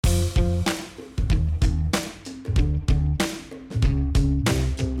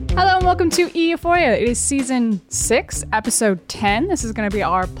welcome to Euphoria. It is season 6, episode 10. This is going to be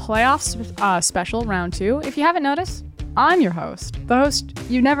our playoffs special, round 2. If you haven't noticed, I'm your host, the host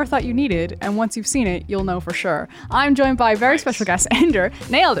you never thought you needed, and once you've seen it, you'll know for sure. I'm joined by a very special guest, Ender.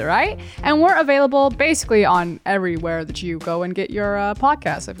 Nailed it, right? And we're available basically on everywhere that you go and get your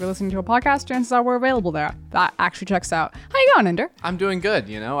podcasts. If you're listening to a podcast, chances are we're available there. That actually checks out. How you going, Ender? I'm doing good.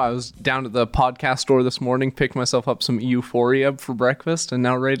 I was down at the podcast store this morning, picked myself up some Euphoria for breakfast, and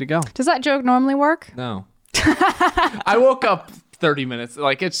now ready to go. Does that joke normally work? No. I woke up 30 minutes.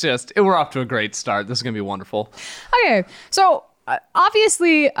 We're off to a great start. This is going to be wonderful. Okay, so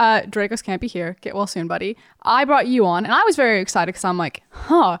obviously Dracos can't be here. Get well soon, buddy. I brought you on, and I was very excited because I'm like,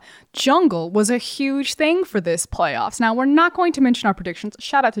 Jungle was a huge thing for this playoffs. Now, we're not going to mention our predictions.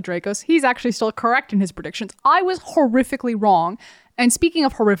 Shout out to Dracos. He's actually still correct in his predictions. I was horrifically wrong. And speaking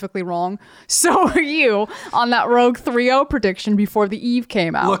of horrifically wrong, so are you on that Rogue 3-0 prediction before the Eve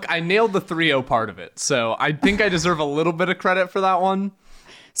came out. Look, I nailed the 3-0 part of it, so I think I deserve a little bit of credit for that one.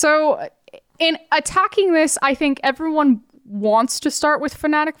 So in attacking this, I think everyone wants to start with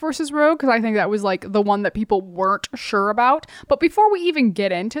Fnatic versus Rogue, because I think that was like the one that people weren't sure about. But before we even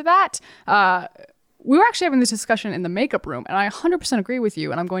get into that, we were actually having this discussion in the makeup room, and I 100% agree with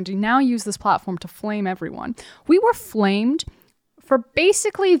you, and I'm going to now use this platform to flame everyone. We were flamed for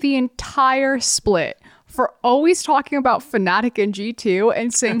basically the entire split for always talking about Fnatic and G2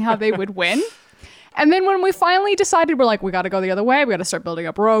 and saying how they would win. And then when we finally decided, we're like, we got to go the other way. We got to start building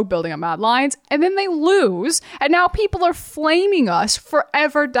up Rogue, building up Mad Lions. And then they lose. And now people are flaming us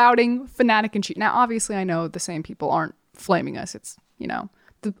forever doubting Fnatic and G2. Now, obviously, I know the same people aren't flaming us. It's,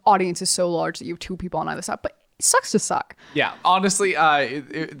 the audience is so large that you have two people on either side. But it sucks to suck. Yeah, honestly,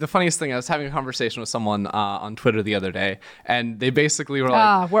 the funniest thing, I was having a conversation with someone on Twitter the other day, and they basically were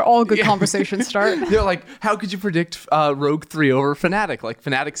like... where all good conversations start. They're like, how could you predict Rogue 3 over Fnatic? Like,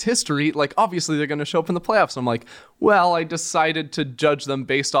 Fnatic's history, obviously they're going to show up in the playoffs. I'm like, well, I decided to judge them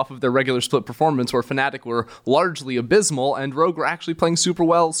based off of their regular split performance, where Fnatic were largely abysmal, and Rogue were actually playing super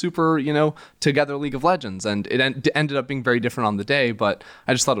well, together League of Legends. And it ended up being very different on the day, but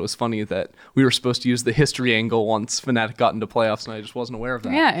I just thought it was funny that we were supposed to use the history angle once Fnatic got into playoffs, and I just wasn't aware of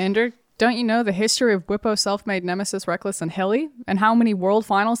that. Yeah, Ender, don't you know the history of Whippo, Selfmade, Nemesis, Reckless, and Hilly, and how many world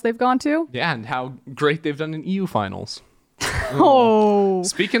finals they've gone to? Yeah, and how great they've done in EU finals. Oh.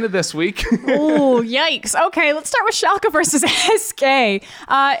 Speaking of this week. Oh, yikes. Okay, let's start with Schalke versus SK.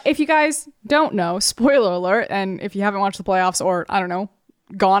 If you guys don't know, spoiler alert, and if you haven't watched the playoffs or, I don't know,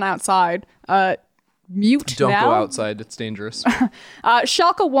 gone outside, mute Don't now. go outside, it's dangerous.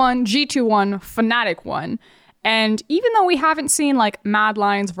 Schalke won, G2 won, Fnatic won. And even though we haven't seen like Mad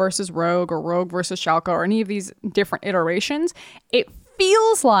Lions versus Rogue or Rogue versus Schalke or any of these different iterations, it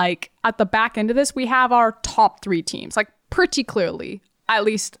feels like at the back end of this, we have our top 3 teams. Like pretty clearly, at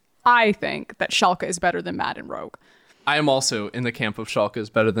least I think that Schalke is better than Mad and Rogue. I am also in the camp of Schalke is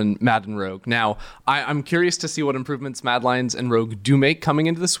better than Mad and Rogue. Now, I'm curious to see what improvements Mad Lions and Rogue do make coming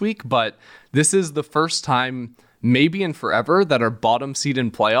into this week, but this is the first time maybe in forever that our bottom seed in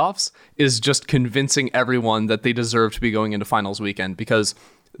playoffs is just convincing everyone that they deserve to be going into finals weekend, because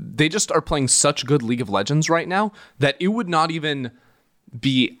they just are playing such good League of Legends right now that it would not even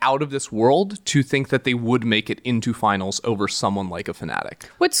be out of this world to think that they would make it into finals over someone like a Fnatic.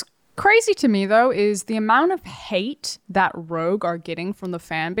 What's crazy to me, though, is the amount of hate that Rogue are getting from the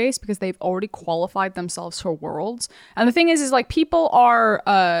fan base because they've already qualified themselves for Worlds. And the thing is like people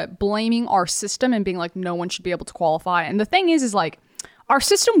are blaming our system and being like, no one should be able to qualify. And the thing is like, our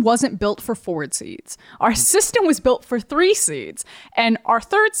system wasn't built for 4 seeds. Our system was built for 3 seeds. And our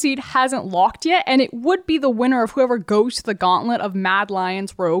 3rd seed hasn't locked yet. And it would be the winner of whoever goes to the gauntlet of Mad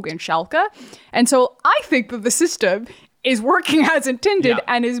Lions, Rogue, and Schalke. And so I think that the system is working as intended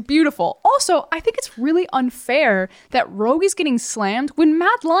and is beautiful. Also, I think it's really unfair that Rogue is getting slammed when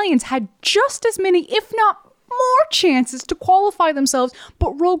Mad Lions had just as many, if not more chances to qualify themselves,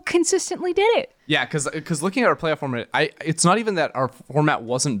 but Rogue consistently did it. Yeah, because looking at our playoff format, it's not even that our format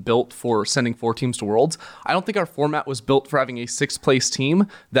wasn't built for sending 4 teams to Worlds. I don't think our format was built for having a 6th place team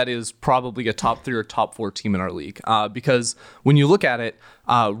that is probably a top 3 or top 4 team in our league. Because when you look at it,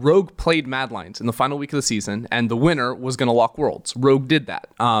 Rogue played Mad Lions in the final week of the season, and the winner was going to lock Worlds. Rogue did that.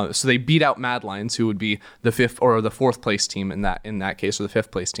 So they beat out Mad Lions, who would be the 5th or the 4th place team in that case, or the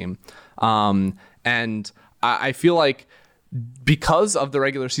 5th place team. And I feel like because of the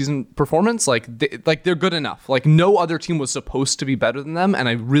regular season performance, they're good enough. Like no other team was supposed to be better than them, and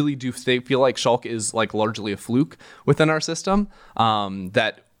I really do feel like Schalke is like largely a fluke within our system.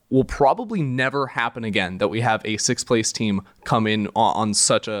 That will probably never happen again. That we have a 6th place team come in on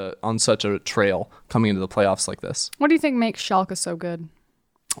such a trail coming into the playoffs like this. What do you think makes Schalke so good?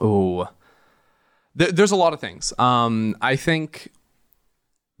 Oh, there's a lot of things. I think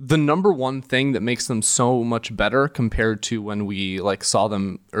the number one thing that makes them so much better compared to when we like saw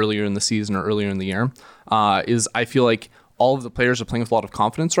them earlier in the season or earlier in the year is I feel like all of the players are playing with a lot of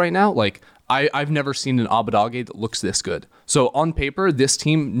confidence right now. Like I've never seen an Abbedagge that looks this good. So on paper, this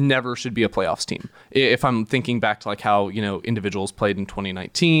team never should be a playoffs team. If I'm thinking back to like how, individuals played in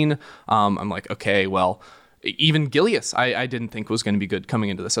 2019, I'm like, okay, well, even Gilius, I didn't think was going to be good coming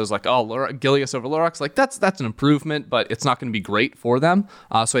into this. I was like, oh, Gilius over Lurox, like that's an improvement, but it's not going to be great for them.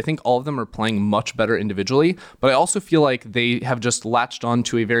 So I think all of them are playing much better individually. But I also feel like they have just latched on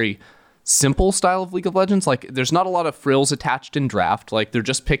to a very simple style of League of Legends. Like there's not a lot of frills attached in draft. Like they're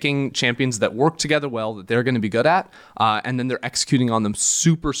just picking champions that work together well, that they're going to be good at, and then they're executing on them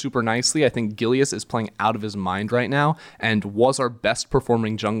super, super nicely. I think Gilius is playing out of his mind right now and was our best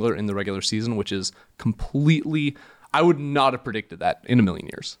performing jungler in the regular season, which is completely, I would not have predicted that in a million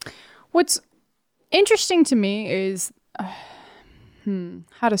years. What's interesting to me is,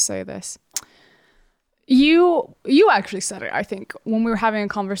 how to say this? You actually said it, I think, when we were having a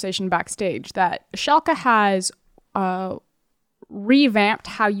conversation backstage, that Schalke has revamped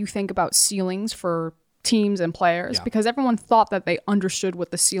how you think about ceilings for teams and players, because everyone thought that they understood what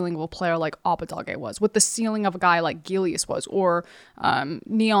the ceiling of a player like Abbedagge was, what the ceiling of a guy like Gilius was, or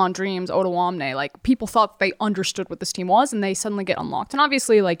Neon Dreams, Odoamne. Like people thought they understood what this team was, and they suddenly get unlocked. And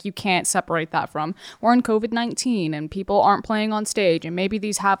obviously, like you can't separate that from we're in COVID-19 and people aren't playing on stage, and maybe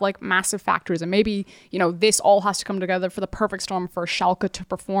these have like massive factors, and maybe this all has to come together for the perfect storm for Schalke to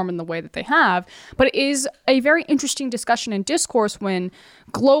perform in the way that they have. But it is a very interesting discussion and discourse when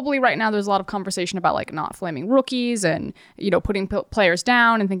globally right now there's a lot of conversation about like not flaming rookies and putting players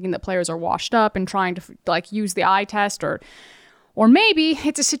down and thinking that players are washed up and trying to like use the eye test, or maybe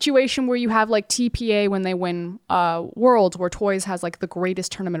it's a situation where you have like TPA when they win Worlds, where Toys has like the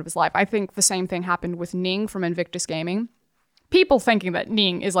greatest tournament of his life. I think the same thing happened with Ning from Invictus Gaming. People thinking that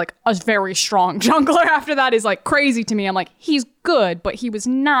Ning is like a very strong jungler after that is like crazy to me. I'm like, he's good, but he was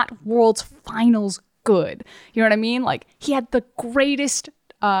not Worlds Finals good. You know what I mean? Like he had the greatest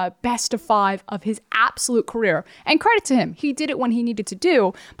best of 5 of his absolute career, and credit to him, he did it when he needed to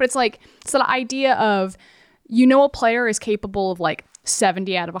do. But it's like, so the idea of a player is capable of like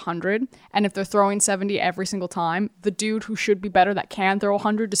 70 out of 100, and if they're throwing 70 every single time, the dude who should be better that can throw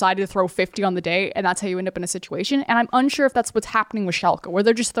 100 decided to throw 50 on the day, and that's how you end up in a situation. And I'm unsure if that's what's happening with Schalke, where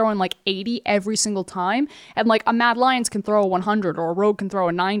they're just throwing like 80 every single time, and like a Mad Lions can throw a 100 or a Rogue can throw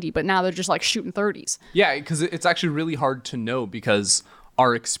a 90, but now they're just like shooting 30s. Yeah, because it's actually really hard to know, because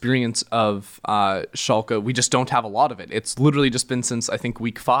our experience of Schalke, we just don't have a lot of it. It's literally just been since, I think,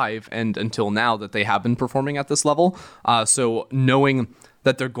 week 5 and until now that they have been performing at this level. So knowing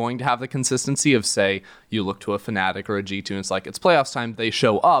that they're going to have the consistency of, say, you look to a Fnatic or a G2 and it's like, it's playoffs time, they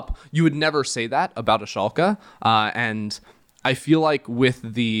show up. You would never say that about a Schalke. And I feel like with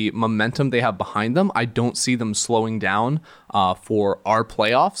the momentum they have behind them, I don't see them slowing down for our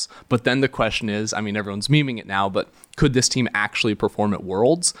playoffs. But then the question is, I mean, everyone's memeing it now, but could this team actually perform at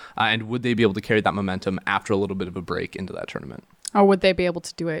Worlds? And would they be able to carry that momentum after a little bit of a break into that tournament? Or would they be able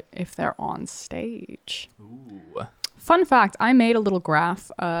to do it if they're on stage? Ooh. Fun fact, I made a little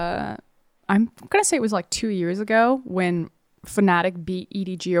graph. I'm going to say it was like 2 years ago when Fnatic beat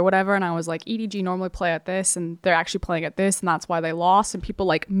EDG or whatever, and I was like, EDG normally play at this and they're actually playing at this, and that's why they lost. And people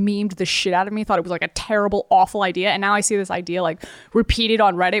like memed the shit out of me, thought it was like a terrible, awful idea. And now I see this idea like repeated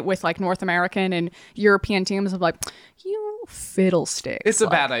on Reddit with like North American and European teams of like, you fiddlesticks. It's a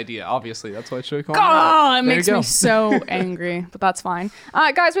bad idea, obviously. That's why I should have called it. It makes me so angry, but that's fine.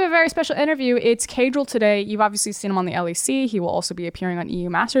 Guys, we have a very special interview. It's Kadril today. You've obviously seen him on the LEC. He will also be appearing on EU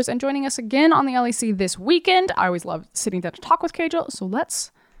Masters and joining us again on the LEC this weekend. I always love sitting down to talk with Kadril, so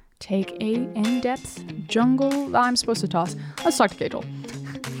let's take a in-depth jungle. I'm supposed to toss. Let's talk to Kadril.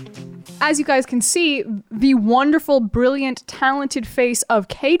 As you guys can see, the wonderful, brilliant, talented face of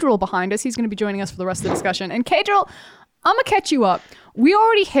Kadril behind us. He's going to be joining us for the rest of the discussion. And Kadril, I'm going to catch you up. We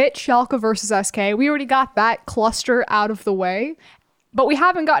already hit Schalke versus SK. We already got that cluster out of the way. But we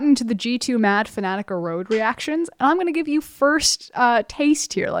haven't gotten into the G2 Mad, Fnatic, or Road reactions. And I'm going to give you first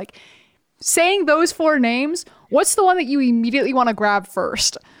taste here. Like, saying those 4 names, what's the one that you immediately want to grab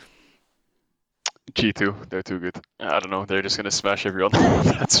first? G2, they're too good. I don't know, they're just gonna smash everyone.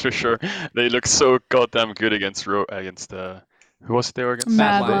 That's for sure. They look so goddamn good against who was it they were against?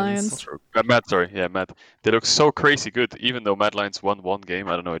 Mad Lions. Mad. They look so crazy good, even though Mad Lions won one game.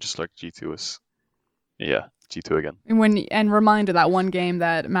 I don't know, just like G2 is, yeah. G2 again. And reminder that one game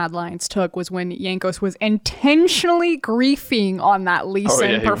that Mad Lions took was when Jankos was intentionally griefing on that Lee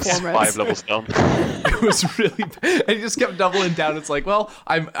Sin performance. Was 5 levels down. It was really bad. And he just kept doubling down. It's like, well,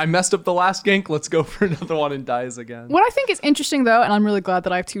 I messed up the last gank. Let's go for another one, and dies again. What I think is interesting, though, and I'm really glad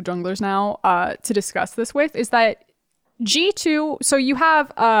that I have 2 junglers now to discuss this with, is that G2, so you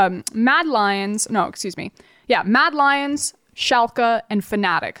have Mad Lions, Schalke, and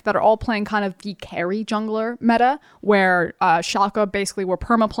Fnatic that are all playing kind of the carry jungler meta, where Schalke basically were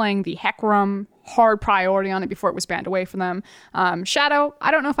perma-playing the Hecarim, hard priority on it before it was banned away from them. Shadow,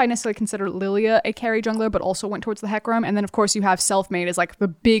 I don't know if I necessarily consider Lilia a carry jungler, but also went towards the Hecarim. And then, of course, you have Selfmade as like the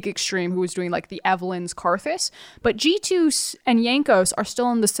big extreme who was doing like the Evelyn's Karthus. But G2 and Jankos are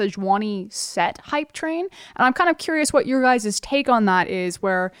still in the Sejuani set hype train. And I'm kind of curious what your guys' take on that is,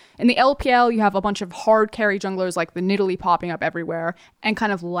 where in the LPL, you have a bunch of hard carry junglers like the Nidalee popping up everywhere and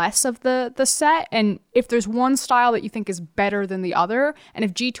kind of less of the set. And if there's one style that you think is better than the other, and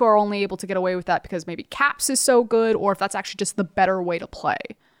if G2 are only able to get away with that because maybe Caps is so good, or if that's actually just the better way to play.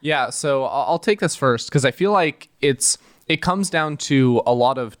 Yeah, so I'll take this first because I feel like it comes down to a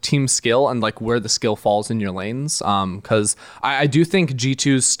lot of team skill and like where the skill falls in your lanes. Because I do think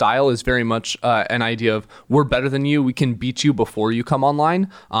G2's style is very much an idea of we're better than you, we can beat you before you come online.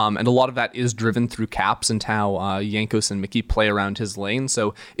 And a lot of that is driven through Caps and how Jankos and Mickey play around his lane.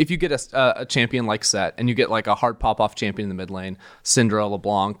 So if you get a champion like Set and you get like a hard pop-off champion in the mid lane, Syndra,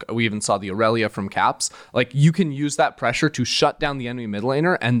 LeBlanc, we even saw the Aurelia from Caps, like you can use that pressure to shut down the enemy mid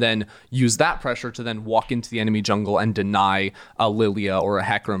laner and then use that pressure to then walk into the enemy jungle and deny a Lilia or a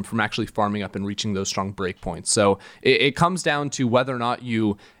Hecarim from actually farming up and reaching those strong breakpoints. So it comes down to whether or not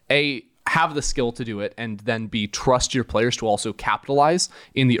you have the skill to do it, and then trust your players to also capitalize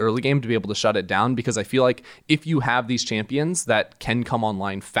in the early game to be able to shut it down. Because I feel like if you have these champions that can come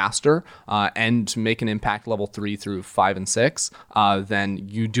online faster and make an impact level 3 through 5 and 6, then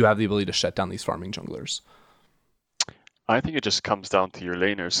you do have the ability to shut down these farming junglers. I think it just comes down to your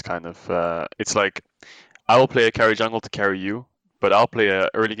laners, kind of. It's like, I will play a carry jungle to carry you, but I'll play a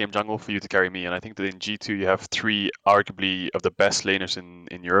early game jungle for you to carry me. And I think that in G2 you have 3 arguably of the best laners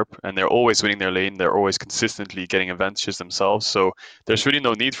in Europe, and they're always winning their lane. They're always consistently getting advantages themselves. So there's really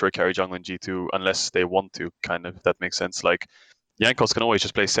no need for a carry jungle in G2 unless they want to, kind of, if that makes sense. Like Jankos can always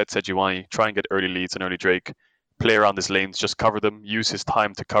just play Set Sejuani, try and get early leads and early Drake, play around his lanes, just cover them, use his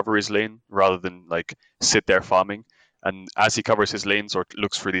time to cover his lane rather than like sit there farming. And as he covers his lanes or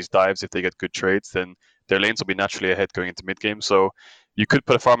looks for these dives, if they get good trades, then their lanes will be naturally ahead going into mid game. So you could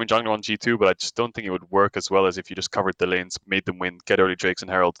put a farming jungler on G2, but I just don't think it would work as well as if you just covered the lanes, made them win, get early Drakes and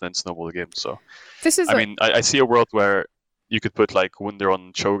Heralds, and then snowball the game. So I see a world where you could put like Wunder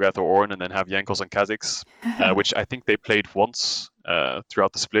on Cho'Gath or Ornn and then have Jankos on Kha'Zix, which I think they played once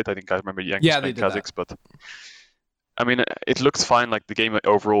throughout the split. I think I remember Jankos playing Kha'Zix, but I mean, it looks fine. Like the game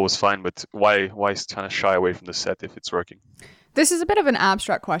overall was fine, but why kind of shy away from the set if it's working? This is a bit of an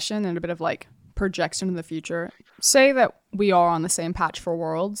abstract question and a bit of like projection in the future. Say that we are on the same patch for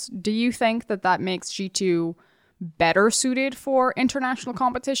Worlds. Do you think that makes G2 better suited for international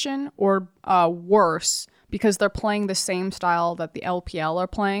competition, or worse because they're playing the same style that the LPL are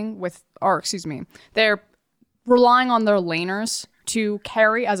playing they're relying on their laners to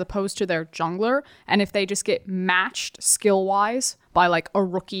carry as opposed to their jungler, and if they just get matched skill-wise by like a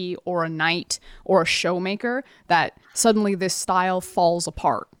rookie or a knight or a showmaker, that suddenly this style falls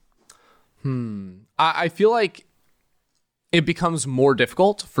apart? I feel like it becomes more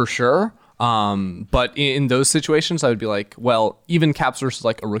difficult for sure. But in those situations, I would be like, well, even Caps versus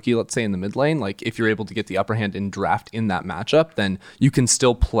like a rookie, let's say in the mid lane, like if you're able to get the upper hand in draft in that matchup, then you can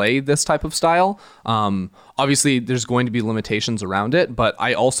still play this type of style. Obviously, there's going to be limitations around it, but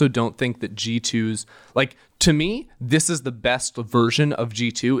I also don't think that G2's, like, to me, this is the best version of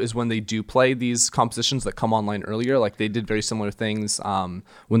G2 is when they do play these compositions that come online earlier. Like they did very similar things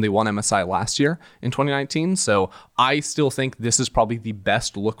when they won MSI last year in 2019. So I still think this is probably the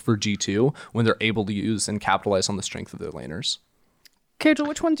best look for G2 when they're able to use and capitalize on the strength of their laners. Kajal,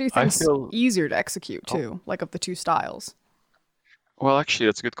 which one do you think is easier to execute too, like of the two styles? Well, actually,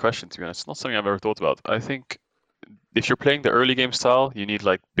 that's a good question, to be honest. It's not something I've ever thought about. I think if you're playing the early game style, you need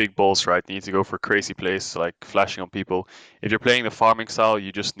like big balls, right? You need to go for crazy plays, like flashing on people. If you're playing the farming style,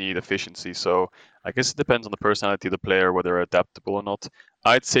 you just need efficiency. So I guess it depends on the personality of the player, whether they're adaptable or not.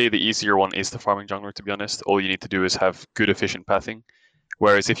 I'd say the easier one is the farming jungler, to be honest. All you need to do is have good efficient pathing.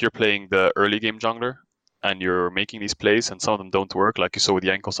 Whereas if you're playing the early game jungler and you're making these plays and some of them don't work, like you saw with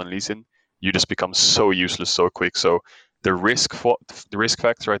Jankos and Lee Sin, you just become so useless so quick. So the risk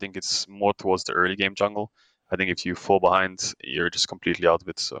factor, I think it's more towards the early game jungle. I think if you fall behind, you're just completely out of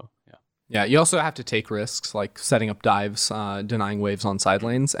it. So, yeah. Yeah, you also have to take risks like setting up dives, denying waves on side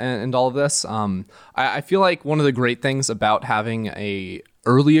lanes, and all of this. I feel like one of the great things about having a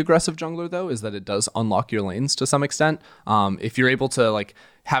early aggressive jungler though is that it does unlock your lanes to some extent. If you're able to like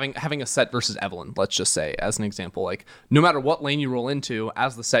having a set versus Evelynn, let's just say as an example, like no matter what lane you roll into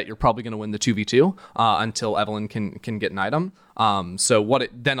as the set, you're probably going to win the 2v2 until Evelynn can get an item. So what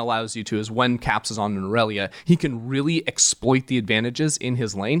it then allows you to is when Caps is on an Aurelia, he can really exploit the advantages in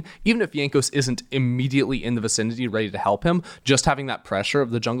his lane. Even if Jankos isn't immediately in the vicinity ready to help him, just having that pressure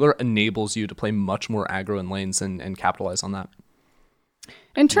of the jungler enables you to play much more aggro in lanes and capitalize on that.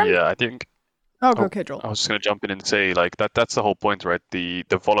 In terms, Yeah, I think. go Kidril. I was just gonna jump in and say like that's the whole point, right? The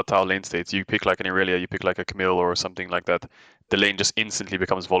volatile lane states. You pick like an Irelia, you pick like a Camille or something like that. The lane just instantly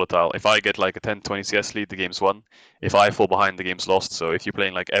becomes volatile. If I get like a 10-20 CS lead, the game's won. If I fall behind, the game's lost. So if you're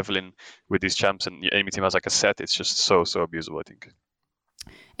playing like Evelynn with these champs and your enemy team has like a set, it's just so abusable, I think.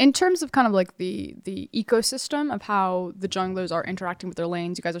 In terms of kind of like the ecosystem of how the junglers are interacting with their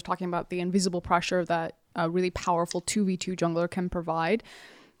lanes, you guys are talking about the invisible pressure that a really powerful 2v2 jungler can provide.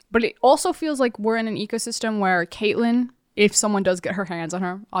 But it also feels like we're in an ecosystem where Caitlyn, if someone does get her hands on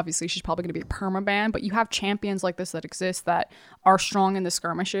her, obviously she's probably going to be permaban, but you have champions like this that exist that are strong in the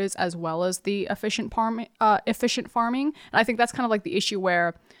skirmishes as well as the efficient farming. And I think that's kind of like the issue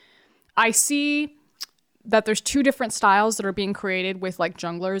where I see that there's two different styles that are being created with like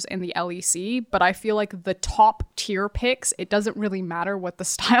junglers in the LEC, but I feel like the top tier picks, it doesn't really matter what the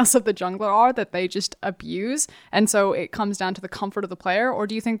styles of the jungler are, that they just abuse. And so it comes down to the comfort of the player. Or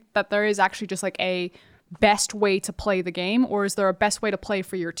do you think that there is actually just like a best way to play the game, or is there a best way to play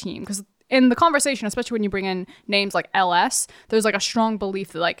for your team? Because in the conversation, especially when you bring in names like LS, there's like a strong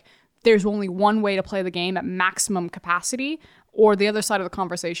belief that like there's only one way to play the game at maximum capacity. Or the other side of the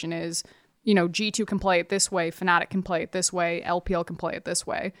conversation is, you know, G2 can play it this way, Fnatic can play it this way, LPL can play it this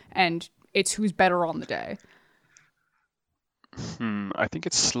way, and it's who's better on the day. I think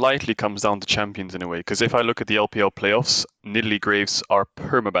it slightly comes down to champions in a way, because if I look at the LPL playoffs, Nidalee Graves are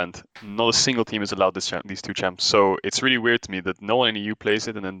permabanned. Not a single team is allowed these two champs. So it's really weird to me that no one in the EU plays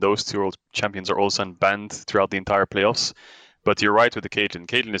it, and then those two champions are all of a sudden banned throughout the entire playoffs. But you're right with the Caitlyn.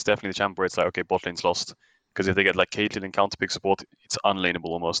 Caitlyn is definitely the champ where it's like, okay, bot lane's lost. Because if they get like Caitlyn and counter pick support, it's unlaneable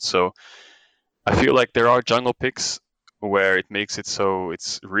almost. So I feel like there are jungle picks where it makes it so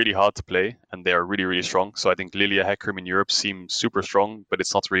it's really hard to play, and they are really, really strong. So I think Lilia Hecarim in Europe seems super strong, but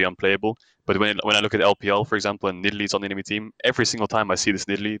it's not really unplayable. But when I look at LPL, for example, and Nidalee's on the enemy team, every single time I see this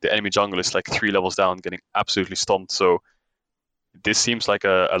Nidalee, the enemy jungle is like 3 levels down, getting absolutely stomped. So this seems like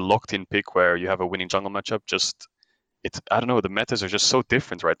a locked-in pick where you have a winning jungle matchup. I don't know, the metas are just so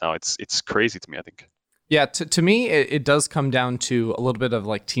different right now. It's crazy to me, I think. Yeah, to me, it does come down to a little bit of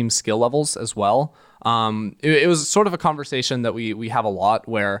like team skill levels as well. It was sort of a conversation that we have a lot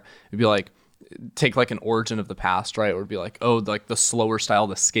where it'd be like, take like an Origin of the past, right? Or it'd be like, oh, like the slower style,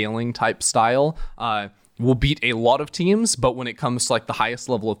 the scaling type style will beat a lot of teams. But when it comes to like the highest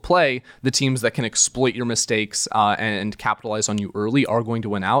level of play, the teams that can exploit your mistakes and capitalize on you early are going to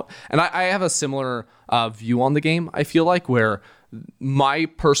win out. And I have a similar view on the game, I feel like, where my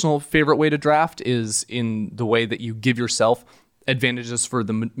personal favorite way to draft is in the way that you give yourself advantages for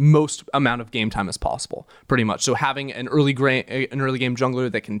the most amount of game time as possible, pretty much. So having an early game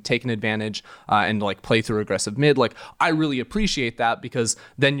jungler that can take an advantage and like play through aggressive mid, like I really appreciate that, because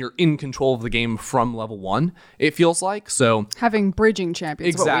then you're in control of the game from level 1, it feels like. So having bridging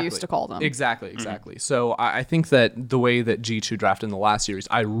champions, exactly, what we used to call them. Exactly. So I think that the way that G2 drafted in the last series,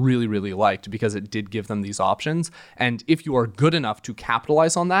 I really, really liked, because it did give them these options. And if you are good enough to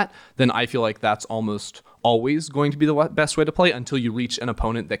capitalize on that, then I feel like that's almost always going to be the best way to play until you reach an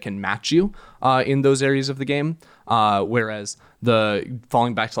opponent that can match you in those areas of the game. Whereas the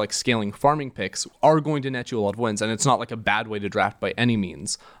falling back to like scaling farming picks are going to net you a lot of wins, and it's not like a bad way to draft by any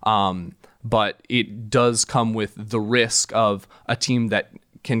means. But it does come with the risk of a team that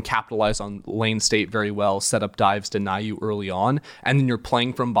can capitalize on lane state very well, set up dives, deny you early on, and then you're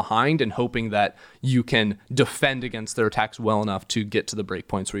playing from behind and hoping that you can defend against their attacks well enough to get to the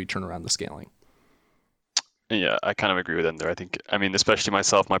breakpoints where you turn around the scaling. Yeah, I kind of agree with Ender. I mean, especially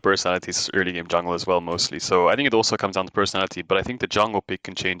myself, my personality is early game jungle as well, mostly. So I think it also comes down to personality, but I think the jungle pick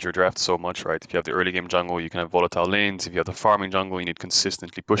can change your draft so much, right? If you have the early game jungle, you can have volatile lanes. If you have the farming jungle, you need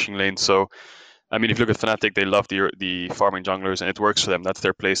consistently pushing lanes. So, I mean, if you look at Fnatic, they love the farming junglers, and it works for them. That's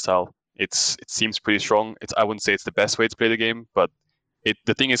their playstyle. It seems pretty strong. I wouldn't say it's the best way to play the game, but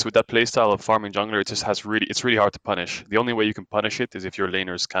the thing is with that playstyle of farming jungler, it's really hard to punish. The only way you can punish it is if your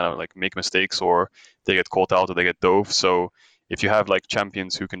laners kind of like make mistakes, or they get caught out, or they get dove. So if you have like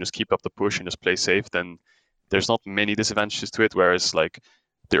champions who can just keep up the push and just play safe, then there's not many disadvantages to it. Whereas like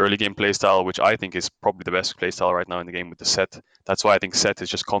the early game playstyle, which I think is probably the best playstyle right now in the game with the Set. That's why I think Set is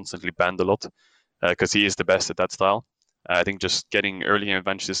just constantly banned a lot, because he is the best at that style. I think just getting early game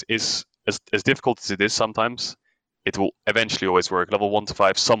advantages is as difficult as it is sometimes. It will eventually always work. Level 1 to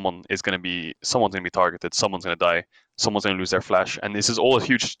 5, someone's gonna be targeted, someone's gonna die, someone's gonna lose their flash, and this is all a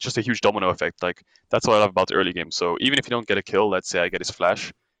huge domino effect. Like, that's what I love about the early game. So even if you don't get a kill, let's say I get his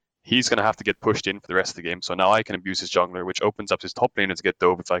flash, he's gonna have to get pushed in for the rest of the game. So now I can abuse his jungler, which opens up his top laner to get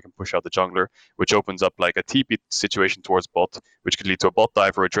dove if I can push out the jungler, which opens up like a TP situation towards bot, which could lead to a bot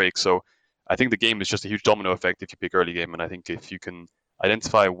dive or a Drake. So I think the game is just a huge domino effect if you pick early game, and I think if you can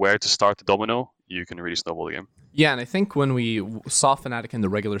identify where to start the domino, you can really snowball the game. Yeah, and I think when we saw Fnatic in the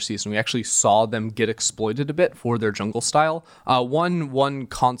regular season, we actually saw them get exploited a bit for their jungle style. One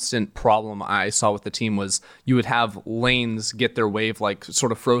constant problem I saw with the team was you would have lanes get their wave like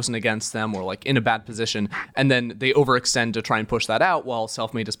sort of frozen against them or like in a bad position, and then they overextend to try and push that out while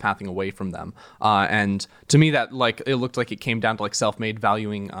Selfmade is pathing away from them. And to me, that like it looked like it came down to like Selfmade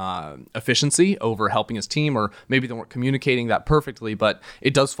valuing efficiency over helping his team, or maybe they weren't communicating that perfectly. But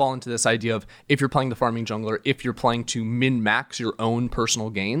it does fall into this idea of if you're playing the farming jungler, if you're playing to min-max your own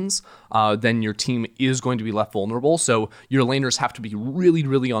personal gains, then your team is going to be left vulnerable. So your laners have to be really,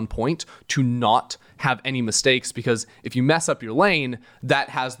 really on point to not have any mistakes, because if you mess up your lane, that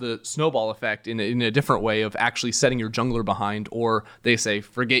has the snowball effect in a different way of actually setting your jungler behind, or they say,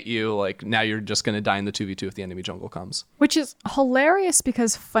 forget you, like now you're just going to die in the 2v2 if the enemy jungle comes. Which is hilarious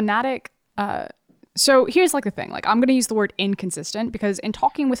because Fnatic... So here's like the thing, like I'm going to use the word inconsistent because in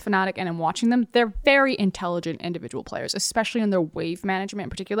talking with Fnatic and in watching them, they're very intelligent individual players, especially in their wave management in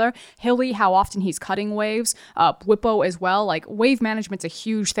particular. Hilly, how often he's cutting waves, Bwipo as well. Like wave management's a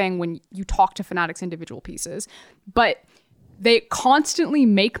huge thing when you talk to Fnatic's individual pieces, but they constantly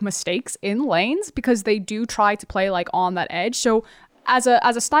make mistakes in lanes because they do try to play like on that edge. So as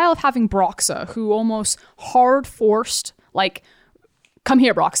a style of having Broxah, who almost hard forced like, come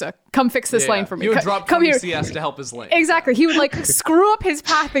here, Broxah. Come fix this lane for me. He would drop come here. CS to help his lane. Exactly. He would like screw up his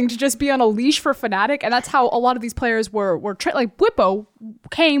pathing to just be on a leash for Fnatic, and that's how a lot of these players were like Bwipo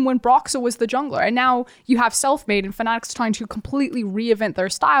came when Broxah was the jungler, and now you have Selfmade, and Fnatic's trying to completely reinvent their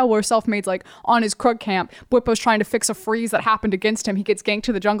style where Selfmade's like on his Krug camp, Bwipo's trying to fix a freeze that happened against him. He gets ganked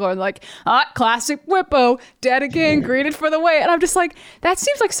to the jungler and like, classic Bwipo, dead again, greeted for the way. And I'm just like, that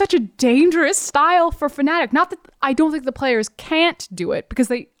seems like such a dangerous style for Fnatic. Not that I don't think the players can't do it, because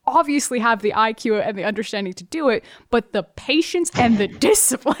they obviously have the IQ and the understanding to do it, but the patience and the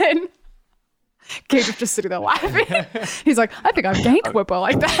discipline. Cage is just sitting there laughing. He's like, I think I've ganked Bwipo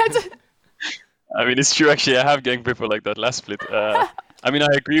like that. I mean, it's true, actually. I have ganked Bwipo like that last split. I mean, I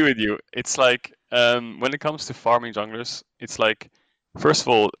agree with you. It's like, when it comes to farming junglers, it's like, first of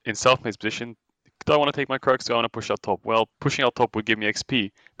all, in Selfmade's position, do I want to take my Krugs? Do I want to push out top? Well, pushing out top would give me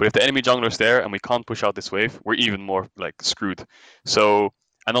XP. But if the enemy jungler's there and we can't push out this wave, we're even more like screwed. So,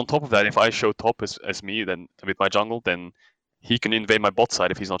 and on top of that, if I show top as me, then with my jungle, then he can invade my bot side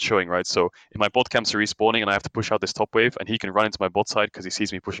if he's not showing, right? So if my bot camps are respawning and I have to push out this top wave and he can run into my bot side because he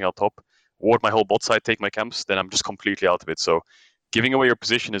sees me pushing out top, ward my whole bot side, take my camps, then I'm just completely out of it. So giving away your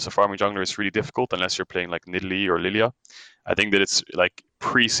position as a farming jungler is really difficult unless you're playing like Nidalee or Lilia. I think that it's like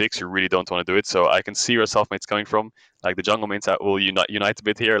pre-6, you really don't want to do it. So I can see where Selfmade's coming from. Like the jungle mains will unite a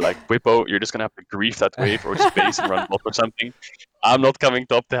bit here. Like Bwipo, you're just going to have to grief that wave or just base and run bot or something. I'm not coming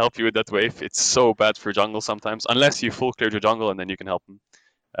top to help you with that wave. It's so bad for jungle sometimes, unless you full cleared your jungle and then you can help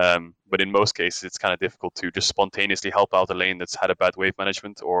them. But in most cases, it's kind of difficult to just spontaneously help out a lane that's had a bad wave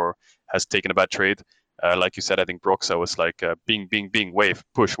management or has taken a bad trade. Like you said, I think Broxah was like bing, wave,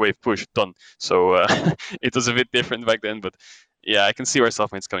 push, done. So it was a bit different back then. But yeah, I can see where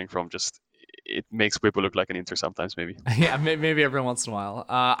Selfmade's coming from. Just it makes Bwipo look like an Inter sometimes, maybe. Yeah, maybe every once in a while.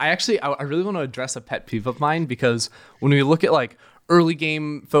 I really want to address a pet peeve of mine, because when we look at like early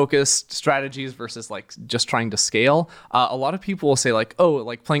game focused strategies versus like just trying to scale, a lot of people will say like, oh,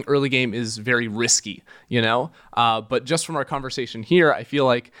 like playing early game is very risky, you know? But just from our conversation here, I feel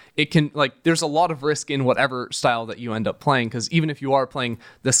like it can, like, there's a lot of risk in whatever style that you end up playing, because even if you are playing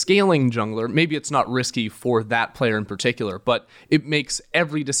the scaling jungler, maybe it's not risky for that player in particular, but it makes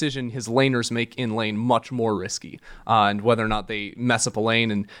every decision his laners make in lane much more risky. And whether or not they mess up a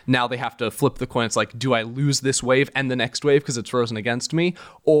lane and now they have to flip the coin, it's like, do I lose this wave and the next wave because it's frozen against me,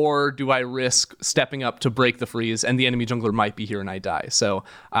 or do I risk stepping up to break the freeze and the enemy jungler might be here and I die? So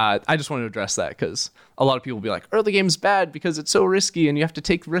I just want to address that because a lot of people will be like, early game's bad because it's so risky and you have to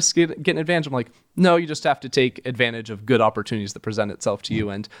take risk getting advantage. I'm like, no, you just have to take advantage of good opportunities that present itself to you,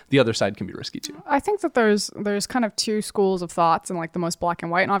 and the other side can be risky too. I think that there's kind of two schools of thoughts and like the most black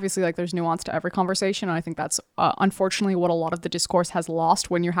and white, and obviously like there's nuance to every conversation, and I think that's unfortunately what a lot of the discourse has lost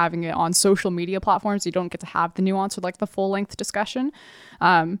when you're having it on social media platforms. You don't get to have the nuance or like the full length discussion.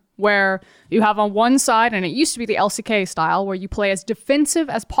 Where you have on one side, and it used to be the LCK style, where you play as defensive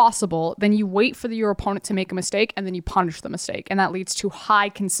as possible, then you wait for your opponent to make a mistake, and then you punish the mistake. And that leads to high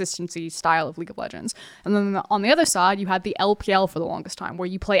consistency style of League of Legends. And then on the other side, you had the LPL for the longest time, where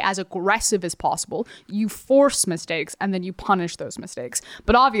you play as aggressive as possible, you force mistakes, and then you punish those mistakes.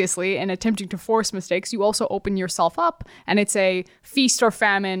 But obviously, in attempting to force mistakes, you also open yourself up, and it's a feast or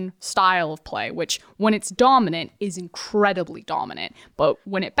famine style of play, which when it's dominant is incredibly dominant. But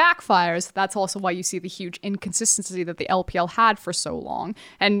when it backfires, that's also why you see the huge inconsistency that the LPL had for so long.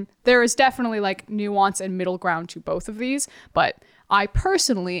 And there is definitely like nuance and middle ground to both of these, but I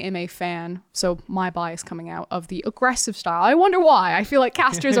personally am a fan, so my bias coming out, of the aggressive style. I wonder why. I feel like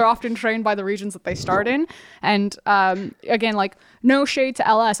casters are often trained by the regions that they start in. And again, like, no shade to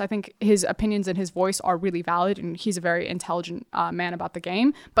LS. I think his opinions and his voice are really valid, and he's a very intelligent man about the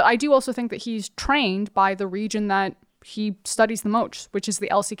game. But I do also think that he's trained by the region that he studies the most, which is the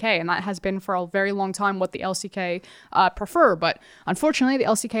LCK, and that has been for a very long time what the LCK prefer. But unfortunately, the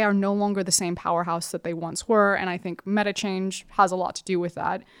LCK are no longer the same powerhouse that they once were, and I think meta change has a lot to do with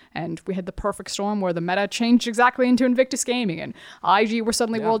that. And we had the perfect storm where the meta changed exactly into Invictus Gaming, and IG were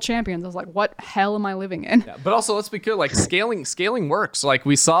suddenly world champions. I was like, what hell am I living in? Yeah, but also, let's be clear, like scaling works. Like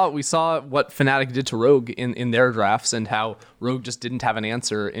we saw what Fnatic did to Rogue in their drafts, and how Rogue just didn't have an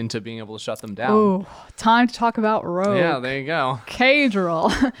answer into being able to shut them down. Ooh, time to talk about Rogue. Yeah, there you go.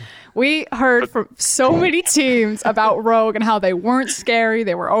 Caedrel. We heard from so many teams about Rogue and how they weren't scary.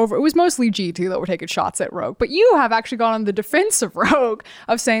 They were over. It was mostly G2 that were taking shots at Rogue. But you have actually gone on the defense of Rogue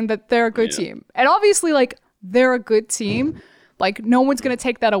of saying that they're a good team. And obviously, like, they're a good team. Like, no one's going to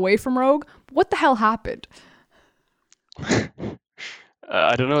take that away from Rogue. What the hell happened?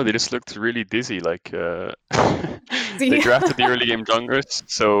 I don't know. They just looked really dizzy. Like they drafted the early game junglers.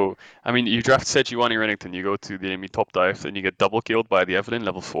 So I mean, you draft Sejuani Renekton, you go to the enemy top dive, and you get double killed by the Evelynn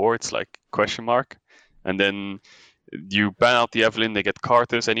level 4. It's like question mark, and then you ban out the Evelynn. They get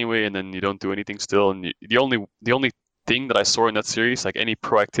Karthus anyway, and then you don't do anything still. And the only thing that I saw in that series, like any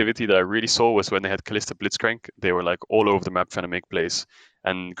proactivity that I really saw, was when they had Kalista Blitzcrank. They were like all over the map trying to make plays.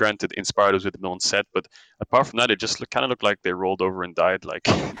 And granted, Inspired was with them on set, but apart from that, it just kind of looked like they rolled over and died. Like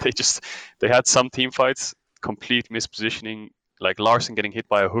they had some team fights, complete mispositioning. Like Larson getting hit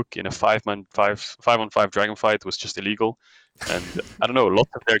by a hook in a 5-on-5 dragon fight was just illegal. And I don't know, a lot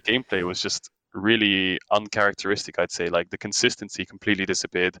of their gameplay was just really uncharacteristic, I'd say. Like the consistency completely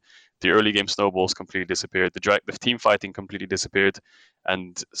disappeared. The early game snowballs completely disappeared. The team fighting completely disappeared.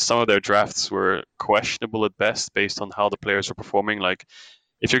 And some of their drafts were questionable at best based on how the players were performing. Like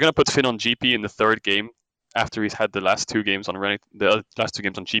if you're going to put Finn on GP in the third game after he's had the last two games on GP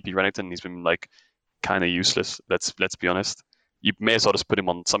Renekton, he's been like kind of useless. Let's be honest. You may as well just put him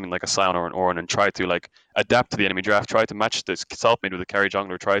on something like a Sion or an Orin and try to like adapt to the enemy draft, try to match this self-made with a carry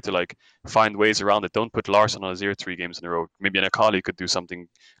jungler, try to like find ways around it. Don't put Larson on a 0-3 games in a row. Maybe an Akali could do something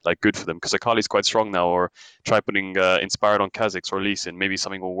like good for them, because Akali's quite strong now, or try putting Inspired on Kha'Zix or Lee Sin. Maybe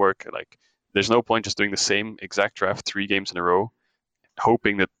something will work. Like there's no point just doing the same exact draft 3 games in a row,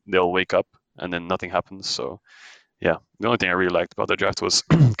 hoping that they'll wake up and then nothing happens. So yeah, the only thing I really liked about the draft was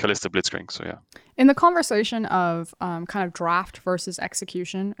Kalista Blitzcrank. So yeah. In the conversation of kind of draft versus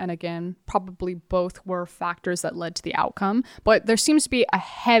execution, and again, probably both were factors that led to the outcome, but there seems to be a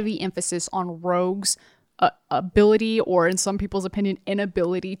heavy emphasis on Rogue's ability, or in some people's opinion,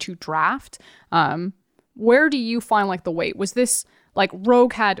 inability to draft. Where do you find like the weight? Was this like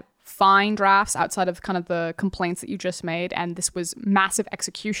Rogue had fine drafts outside of kind of the complaints that you just made, and this was massive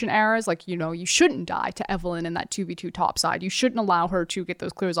execution errors? Like, you know, you shouldn't die to Evelynn in that 2v2 top side. You shouldn't allow her to get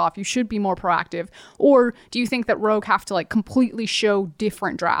those clears off. You should be more proactive. Or do you think that Rogue have to like completely show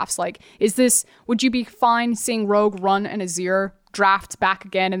different drafts? Like, would you be fine seeing Rogue run an Azir draft back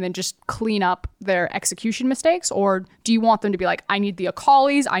again and then just clean up their execution mistakes? Or do you want them to be like, I need the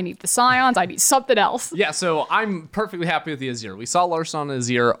Akalis, I need the Scions, I need something else? Yeah, so I'm perfectly happy with the Azir. We saw Larson on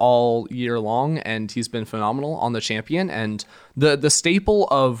Azir all year long, and he's been phenomenal on the champion. And the staple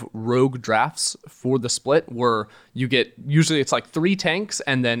of Rogue drafts for the split were you get, usually it's like 3 tanks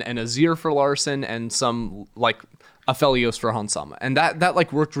and then an Azir for Larson and some like Aphelios for Hans Sama. And that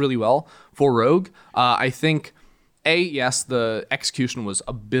like worked really well for Rogue. I think yes, the execution was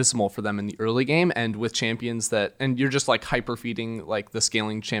abysmal for them in the early game, and with champions and you're just like hyper feeding like the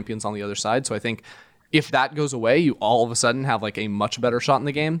scaling champions on the other side. So I think if that goes away, you all of a sudden have like a much better shot in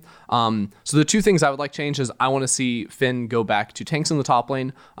the game. So the two things I would like change is I want to see Finn go back to tanks in the top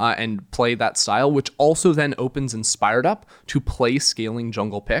lane and play that style, which also then opens Inspired up to play scaling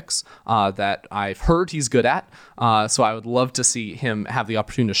jungle picks that I've heard he's good at. So I would love to see him have the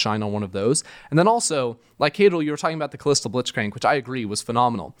opportunity to shine on one of those. And then also, like Hadel, you were talking about the Kalista Blitzcrank, which I agree was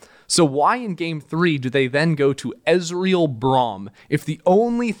phenomenal. So why in Game 3 do they then go to Ezreal Braum if the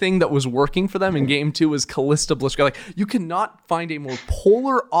only thing that was working for them in Game 2 was Kalista Blitzcrank? Like, you cannot find a more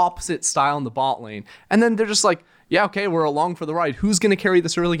polar opposite style in the bot lane. And then they're just like, yeah, okay, we're along for the ride. Who's going to carry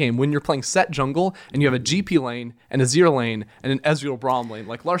this early game when you're playing set jungle and you have a GP lane and a Zero lane and an Ezreal Braum lane?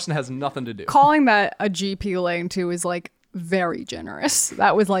 Like, Larson has nothing to do. Calling that a GP lane, too, is like very generous.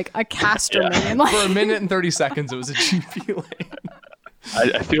 That was like a caster minion. Like, for a minute and 30 seconds, it was a GP lane.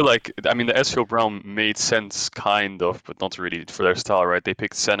 I feel like, I mean, the Ezreal Braum made sense, kind of, but not really for their style, right? They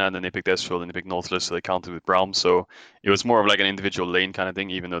picked Senna, and then they picked Ezreal, and they picked Nautilus, so they counted with Braum. So it was more of like an individual lane kind of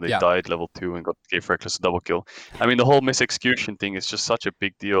thing, even though they died level 2 and gave Reckless a double kill. I mean, the whole misexecution thing is just such a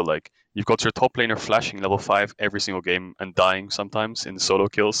big deal. Like, you've got your top laner flashing level 5 every single game and dying sometimes in solo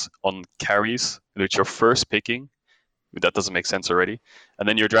kills on carries, which you're first picking. That doesn't make sense already. And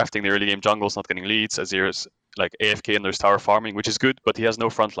then you're drafting the early game jungles, not getting leads. Azir's like AFK and there's tower farming, which is good, but he has no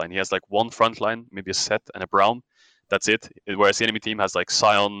front line. He has like one front line, maybe a Set and a Braum. That's it. Whereas the enemy team has like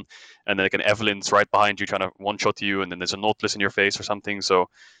Sion and then like an Evelyn's right behind you trying to one-shot you, and then there's a Nautilus in your face or something. So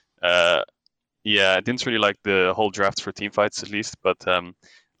I didn't really like the whole drafts for team fights, at least. But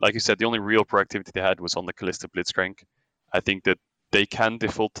like you said, the only real proactivity they had was on the Kalista Blitzcrank. I think that they can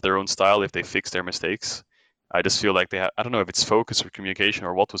default to their own style if they fix their mistakes. I just feel like they have, I don't know if it's focus or communication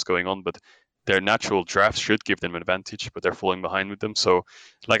or what was going on, but their natural drafts should give them an advantage, but they're falling behind with them. So,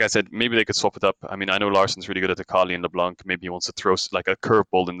 like I said, maybe they could swap it up. I mean, I know Larson's really good at Akali and LeBlanc. Maybe he wants to throw like a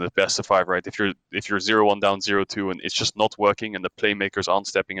curveball in the best of 5, right? If you're 0-1 down 0-2 and it's just not working and the playmakers aren't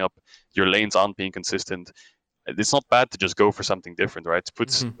stepping up, your lanes aren't being consistent, it's not bad to just go for something different, right?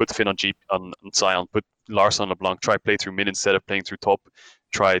 Put Finn on Sion, put Larson on LeBlanc, try play through mid instead of playing through top.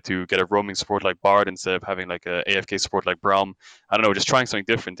 Try to get a roaming support like Bard instead of having like a AFK support like Braum. I don't know, just trying something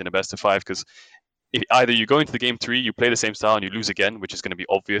different in a best of 5, because either you go into the game 3, you play the same style and you lose again, which is going to be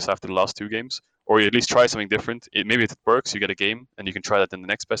obvious after the last 2 games, or you at least try something different. Maybe if it works, you get a game and you can try that in the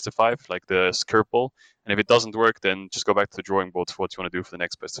next best of 5, like the curveball. And if it doesn't work, then just go back to the drawing board for what you want to do for the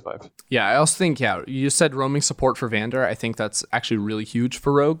next best of 5. Yeah, I also think, you said roaming support for Vander. I think that's actually really huge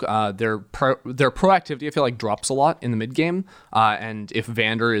for Rogue. Their proactivity, I feel like, drops a lot in the mid game. And if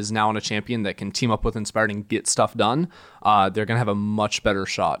Vander is now on a champion that can team up with Inspired and get stuff done, they're going to have a much better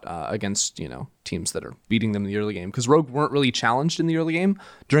shot against, teams that are beating them in the early game. Because Rogue weren't really challenged in the early game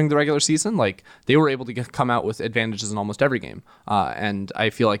during the regular season. Like, they were able to come out with advantages in almost every game. And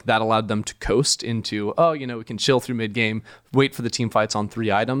I feel like that allowed them to coast into, we can chill through mid game, wait for the team fights on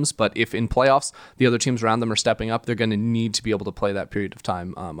 3 items. But if in playoffs, the other teams around them are stepping up, they're going to need to be able to play that period of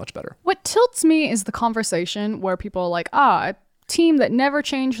time much better. What tilts me is the conversation where people are like, a team that never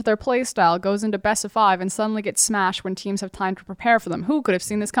changed their play style goes into best of 5 and suddenly gets smashed when teams have time to prepare for them. Who could have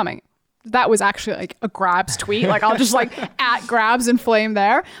seen this coming? That was actually like a Grabs tweet. Like, I'll just like at Grabs and flame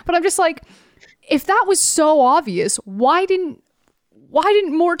there. But I'm just like, if that was so obvious, why didn't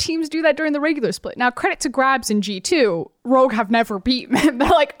more teams do that during the regular split? Now, credit to Grabs in G2, Rogue have never beaten them. They're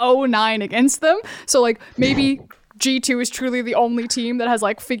like 0-9 against them. So like maybe G2 is truly the only team that has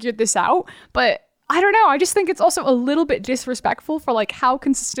like figured this out. But I don't know. I just think it's also a little bit disrespectful for like how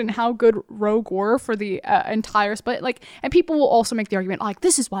consistent, how good Rogue were for the entire split. Like, and people will also make the argument like,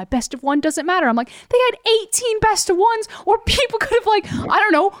 this is why best of 1 doesn't matter. I'm like, they had 18 best of 1s, or people could have like, I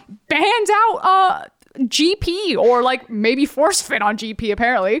don't know, banned out GP, or like maybe force fit on GP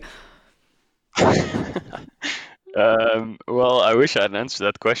apparently. Well, I wish I had an answer to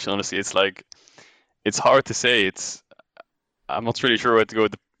that question. Honestly, it's like, it's hard to say. I'm not really sure where to go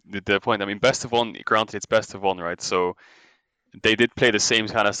with the point. I mean, best of 1, granted, it's best of 1, right? So they did play the same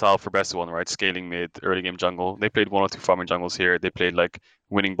kind of style for best of 1, right? Scaling mid, early game jungle. They played 1 or 2 farming jungles here. They played like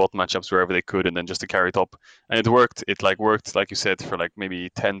winning bot matchups wherever they could, and then just to carry top. And it worked. It worked, like you said, for like maybe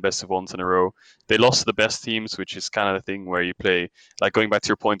 10 best of 1s in a row. They lost to the best teams, which is kind of the thing where you play, like going back to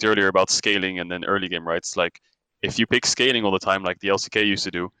your point earlier about scaling and then early game, right? It's like, if you pick scaling all the time, like the LCK used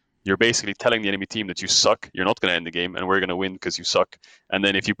to do, you're basically telling the enemy team that you suck, you're not going to end the game, and we're going to win because you suck. And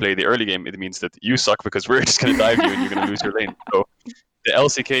then if you play the early game, it means that you suck because we're just going to dive you and you're going to lose your lane. So the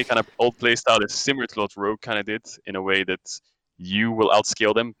LCK kind of old play style is similar to what Rogue kind of did, in a way that you will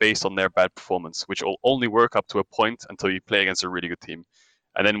outscale them based on their bad performance, which will only work up to a point until you play against a really good team.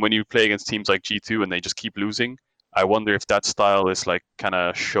 And then when you play against teams like G2 and they just keep losing, I wonder if that style is like kind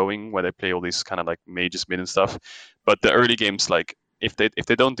of showing where they play all these kind of like mages mid and stuff. But the early games, like if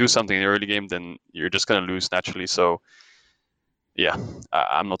they don't do something in the early game, then you're just gonna lose naturally. So yeah,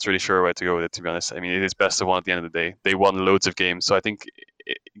 I'm not really sure where to go with it, to be honest. I mean, it is best of one at the end of the day. They won loads of games, so I think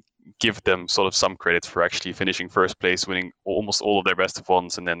give them sort of some credit for actually finishing first place, winning almost all of their best of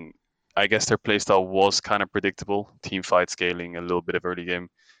ones, and then I guess their playstyle was kind of predictable. Team fight scaling, a little bit of early game,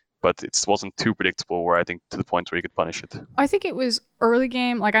 but it wasn't too predictable where I think to the point where you could punish it. I think it was early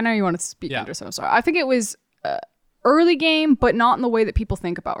game. Like, I know you want to speak, Anderson. I'm sorry. I think it was early game, but not in the way that people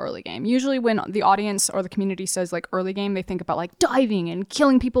think about early game. Usually when the audience or the community says like early game, they think about like diving and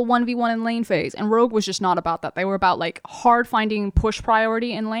killing people 1v1 in lane phase. And Rogue was just not about that. They were about like hard finding push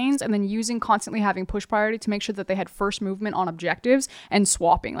priority in lanes and then constantly having push priority to make sure that they had first movement on objectives and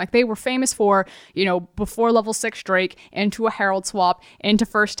swapping. Like they were famous for, before level 6 Drake, into a Herald swap, into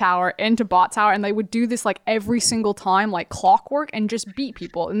first tower, into bot tower. And they would do this like every single time, like clockwork, and just beat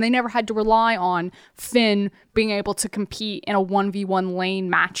people. And they never had to rely on Finn being able to compete in a 1v1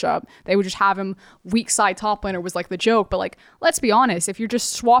 lane matchup. They would just have him weak side top laner was like the joke. But like, let's be honest, if you're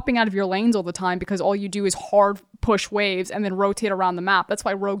just swapping out of your lanes all the time because all you do is hard push waves and then rotate around the map, that's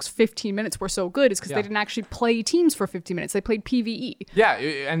why Rogue's 15 minutes were so good, is because they didn't actually play teams for 15 minutes. They played PvE. Yeah,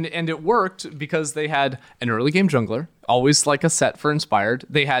 and it worked because they had an early game jungler, always like a set for Inspired.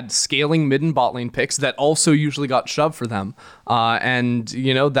 They had scaling mid and bot lane picks that also usually got shoved for them. And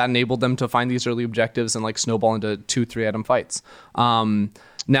that enabled them to find these early objectives and like snowball into 2-3 item fights.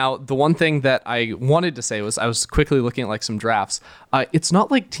 Now, the one thing that I wanted to say was I was quickly looking at like some drafts. It's not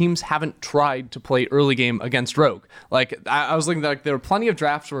like teams haven't tried to play early game against Rogue. Like I was looking at, like, there were plenty of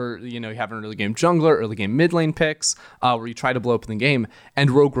drafts where, you have an early game jungler, early game mid lane picks, where you try to blow up the game, and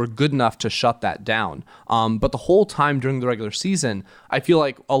Rogue were good enough to shut that down. But the whole time during the regular season, I feel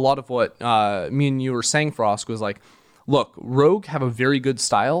like a lot of what me and you were saying, Frost, was like, look, Rogue have a very good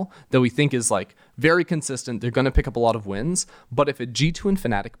style that we think is like very consistent. They're going to pick up a lot of wins, but if a G2 and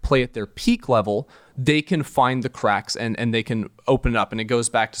Fnatic play at their peak level, they can find the cracks and they can open it up. And it goes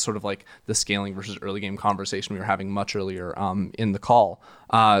back to sort of like the scaling versus early game conversation we were having much earlier in the call.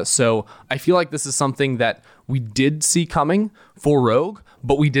 So I feel like this is something that we did see coming for Rogue,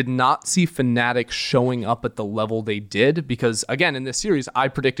 but we did not see Fnatic showing up at the level they did, because again, in this series, I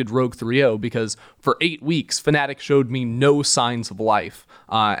predicted Rogue 3-0 because for 8 weeks, Fnatic showed me no signs of life.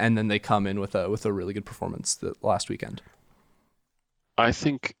 And then they come in with a really good performance the last weekend. I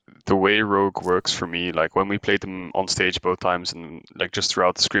think the way Rogue works for me, like when we played them on stage both times and like just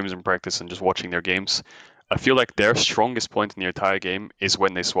throughout the scrims and practice and just watching their games, I feel like their strongest point in the entire game is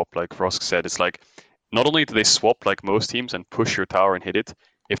when they swap, like Frosk said. It's like, not only do they swap like most teams and push your tower and hit it,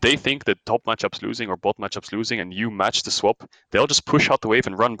 if they think that top matchup's losing or bot matchup's losing and you match the swap, they'll just push out the wave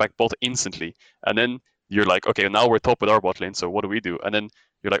and run back bot instantly. And then you're like, okay, now we're top with our bot lane, so what do? And then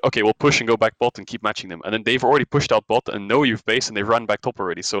you're like, okay, we'll push and go back bot and keep matching them. And then they've already pushed out bot and know you've base and they've run back top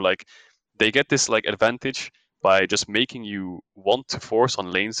already. So like they get this like advantage by just making you want to force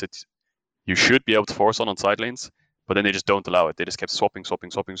on lanes that you should be able to force on side lanes, but then they just don't allow it. They just kept swapping,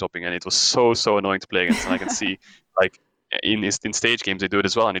 and it was so annoying to play against. And I can see like in stage games they do it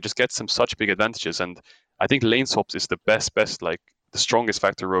as well, and it just gets them such big advantages. And I think lane swaps is the best like the strongest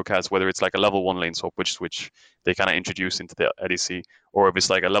factor Rogue has, whether it's like a level 1 lane swap, which they kind of introduce into the ADC, or if it's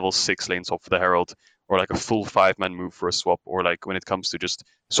like a level 6 lane swap for the Herald, or like a full 5-man move for a swap, or like when it comes to just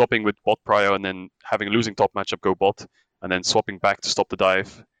swapping with bot prio and then having a losing top matchup go bot, and then swapping back to stop the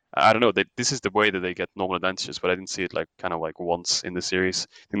dive. I don't know, this is the way that they get normal advantages, but I didn't see it like kind of like once in the series.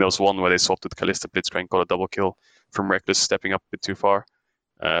 I think there was one where they swapped with Kalista Blitzcrank, got a double kill from Reckless stepping up a bit too far.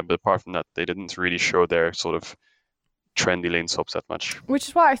 But apart from that, they didn't really show their sort of trendy lane swaps that much. Which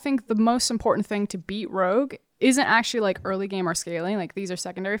is why I think the most important thing to beat Rogue isn't actually like early game or scaling. Like these are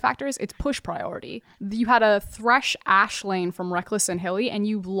secondary factors. It's push priority. You had a Thresh Ashe lane from Reckless and Hilly, and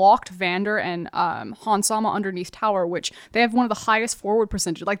you locked Vander and Hansama underneath tower, which they have one of the highest forward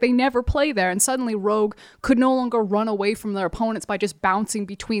percentage. Like they never play there, and suddenly Rogue could no longer run away from their opponents by just bouncing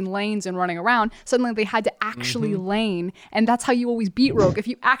between lanes and running around. Suddenly they had to actually lane, and that's how you always beat Rogue. If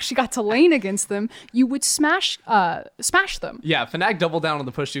you actually got to lane against them, you would smash them. Yeah, Fnatic doubled down on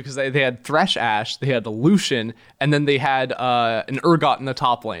the push too, because they had Thresh Ashe, they had Lucian, and then they had an Urgot in the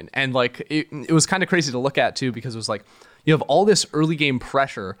top lane. And like it was kind of crazy to look at too, because it was like you have all this early game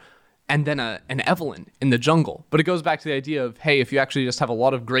pressure. and then an Evelynn in the jungle. But it goes back to the idea of, hey, if you actually just have a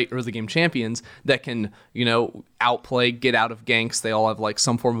lot of great early game champions that can, outplay, get out of ganks, they all have like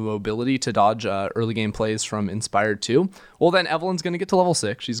some form of mobility to dodge early game plays from Inspired 2. Well, then Evelynn's going to get to level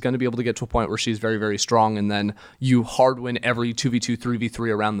 6. She's going to be able to get to a point where she's very, very strong, and then you hard win every 2v2,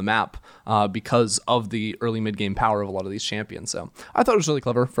 3v3 around the map because of the early mid-game power of a lot of these champions. So I thought it was really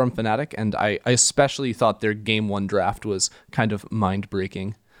clever from Fnatic, and I especially thought their game 1 draft was kind of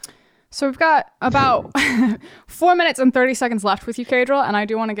mind-breaking. So we've got about 4 minutes and 30 seconds left with you, Kadril, and I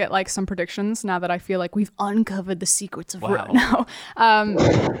do want to get like some predictions now that I feel like we've uncovered the secrets of Rogue now.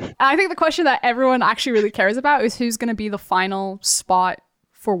 I think the question that everyone actually really cares about is who's going to be the final spot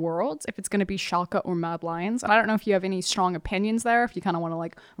for Worlds, if it's going to be Schalke or Mad Lions. And I don't know if you have any strong opinions there, if you kind of want to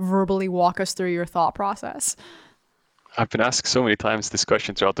like verbally walk us through your thought process. I've been asked so many times this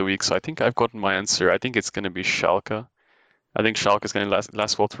question throughout the week, so I think I've gotten my answer. I think it's going to be Schalke. I think Schalke is going to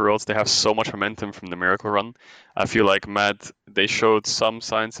last World for Worlds. They have so much momentum from the Miracle Run. I feel like Mad, they showed some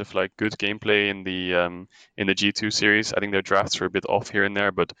signs of like good gameplay in the G2 series. I think their drafts were a bit off here and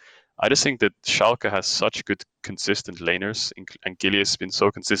there, but I just think that Schalke has such good, consistent laners, and Gilly has been so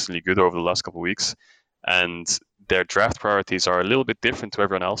consistently good over the last couple of weeks. And their draft priorities are a little bit different to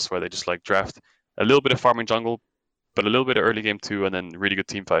everyone else, where they just like draft a little bit of farming jungle, but a little bit of early game too, and then really good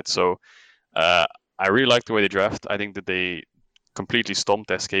team fights. So I really like the way they draft. I think that they completely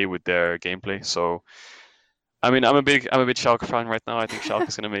stomped SK with their gameplay. So, I mean, I'm a big Schalke fan right now. I think Schalke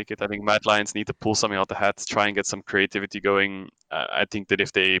is going to make it. I think Mad Lions need to pull something out the hat, try and get some creativity going. I think that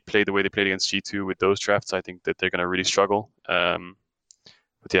if they play the way they played against G2 with those drafts, I think that they're going to really struggle. But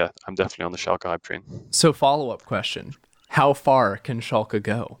yeah, I'm definitely on the Schalke hype train. So, follow-up question. How far can Schalke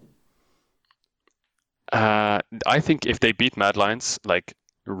go? I think if they beat Mad Lions, like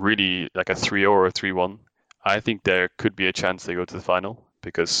really like a 3-0 or a 3-1, I think there could be a chance they go to the final,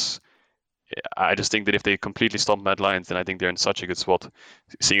 because I just think that if they completely stomp Mad Lions, then I think they're in such a good spot.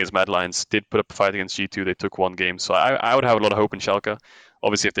 Seeing as Mad Lions did put up a fight against G2, they took one game. So I would have a lot of hope in Schalke.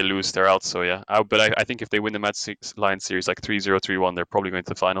 Obviously, if they lose, they're out. So yeah, but I think if they win the Mad Lions series like 3-0, 3-1, they're probably going to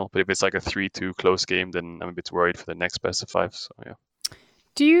the final. But if it's like a 3-2 close game, then I'm a bit worried for the next best of 5. So yeah.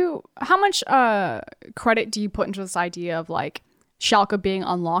 How much credit do you put into this idea of like Schalke being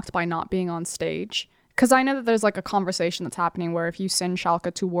unlocked by not being on stage? Because I know that there's like a conversation that's happening where if you send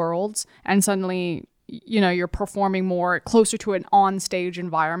Schalke to Worlds and suddenly, you're performing more closer to an on-stage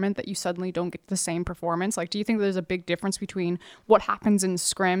environment, that you suddenly don't get the same performance. Like, do you think there's a big difference between what happens in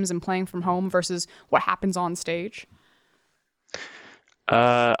scrims and playing from home versus what happens on stage?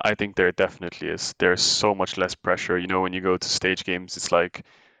 I think there definitely is. There's so much less pressure. When you go to stage games, it's like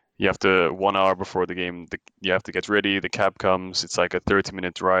you have to 1 hour before the game, you have to get ready. The cab comes. It's like a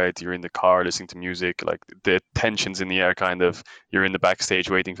 30-minute ride. You're in the car listening to music. Like the tension's in the air, kind of. You're in the backstage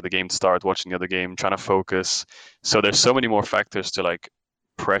waiting for the game to start, watching the other game, trying to focus. So there's so many more factors to like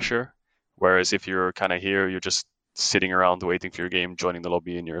pressure. Whereas if you're kind of here, you're just sitting around waiting for your game, joining the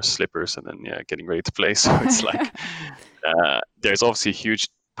lobby in your slippers, and then getting ready to play. So it's like there's obviously a huge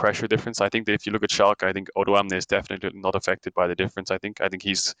pressure difference. I think that if you look at Schalke, I think Odoamne is definitely not affected by the difference. I think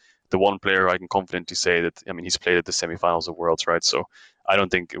he's the one player I can confidently say that, he's played at the semifinals of Worlds, right? So I don't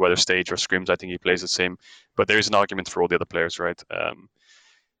think whether stage or scrims, I think he plays the same. But there is an argument for all the other players, right?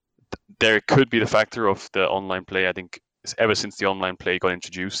 There could be the factor of the online play. I think ever since the online play got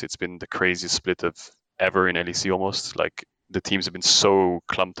introduced, it's been the craziest split of ever in LEC almost. Like the teams have been so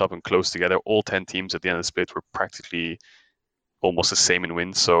clumped up and close together. All 10 teams at the end of the split were practically almost the same in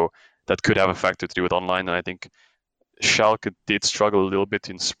wins, so that could have a factor to do with online. And I think Schalke did struggle a little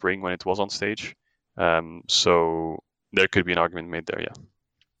bit in spring when it was on stage, so there could be an argument made there. Yeah.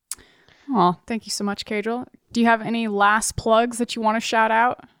 Oh, thank you so much, Kadril. Do you have any last plugs that you want to shout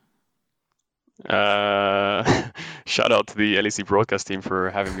out? Shout out to the LEC broadcast team for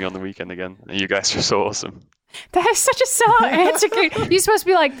having me on the weekend again. You guys are so awesome. That is such a sellout answer. You're supposed to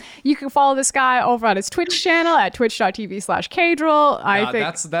be like, you can follow this guy over on his Twitch channel at twitch.tv/Kadril. I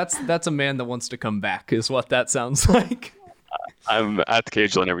think that's a man that wants to come back, is what that sounds like. I'm at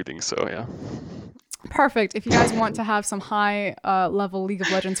Kadril and everything, so yeah. Perfect. If you guys want to have some high level League of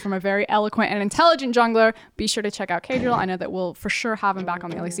Legends from a very eloquent and intelligent jungler, be sure to check out Kadril. I know that we'll for sure have him back on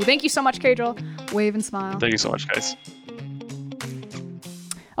the LEC. Thank you so much, Kadril. Wave and smile. Thank you so much, guys.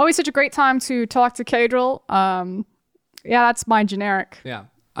 Always such a great time to talk to Kadril. Yeah, that's my generic. Yeah,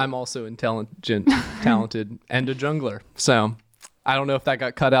 I'm also intelligent, talented, and a jungler. So I don't know if that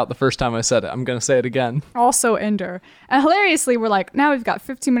got cut out the first time I said it. I'm going to say it again. Also Ender. And hilariously, we're like, now we've got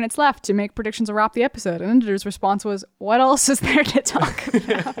 15 minutes left to make predictions or wrap the episode. And Ender's response was, what else is there to talk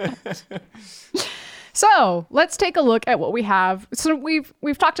about? So let's take a look at what we have. So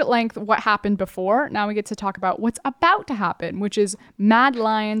we've talked at length what happened before. Now we get to talk about what's about to happen, which is Mad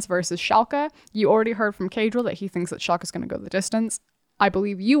Lions versus Schalke. You already heard from Cadril that he thinks that Schalke is going to go the distance. I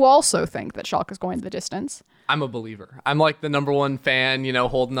believe you also think that Schalke is going the distance. I'm a believer. I'm like the number one fan,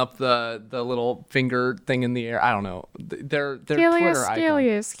 holding up the little finger thing in the air. I don't know. They're Twitter icon.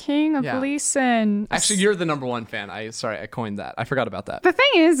 Gilius, King of Gleason. Actually, you're the number one fan. I coined that. I forgot about that. The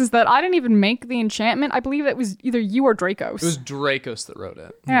thing is that I didn't even make the enchantment. I believe it was either you or Dracos. It was Dracos that wrote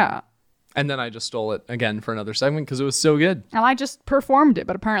it. Yeah. And then I just stole it again for another segment because it was so good. And I just performed it,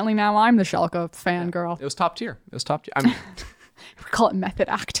 but apparently now I'm the Schalke fangirl. It was top tier. I mean... We call it method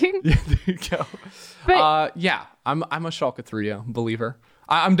acting. Yeah, there you go. But, I'm a Schalke 3-0 believer.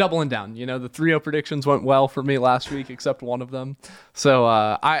 I'm doubling down. The 3-0 predictions went well for me last week, except one of them. So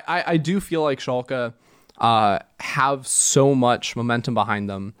I do feel like Schalke have so much momentum behind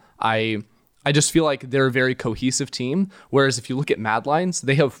them. I just feel like they're a very cohesive team. Whereas if you look at Mad Lions,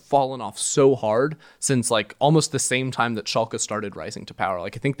 they have fallen off so hard since like almost the same time that Schalke started rising to power.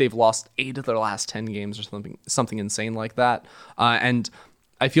 Like I think they've lost 8 of their last 10 games or something insane like that. And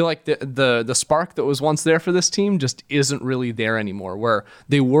I feel like the spark that was once there for this team just isn't really there anymore, where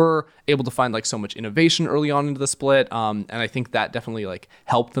they were able to find like so much innovation early on into the split. And I think that definitely like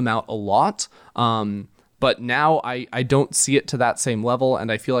helped them out a lot. But now I don't see it to that same level,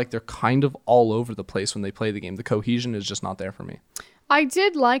 and I feel like they're kind of all over the place when they play the game. The cohesion is just not there for me. I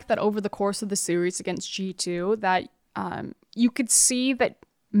did like that over the course of the series against G2 that you could see that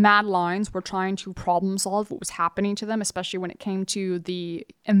Mad Lions were trying to problem solve what was happening to them, especially when it came to the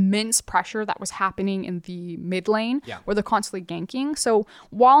immense pressure that was happening in the mid lane, where they're constantly ganking. So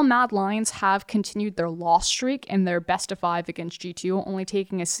while Mad Lions have continued their loss streak in their best of 5 against G2, only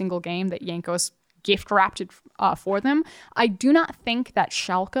taking a single game that Jankos gift wrapped it for them, I do not think that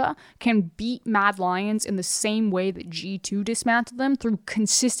Schalke can beat Mad Lions in the same way that G2 dismantled them through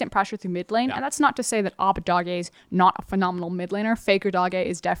consistent pressure through mid lane. And that's not to say that Abadage is not a phenomenal mid laner. Faker Dage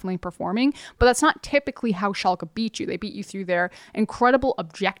is definitely performing, but that's not typically how Schalke beat you. They beat you through their incredible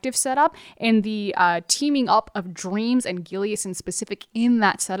objective setup and the teaming up of Dreams and Gilius in specific in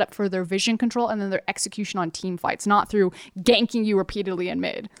that setup for their vision control and then their execution on team fights, not through ganking you repeatedly in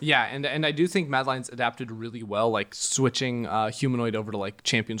mid. Yeah, and I do think Mad Lions adapted really well, like switching Humanoid over to like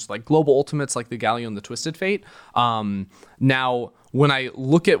champions like global ultimates like the Galio and the Twisted Fate. Now, when I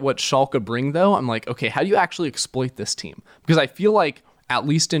look at what Schalke bring though, I'm like, okay, how do you actually exploit this team? Because I feel like at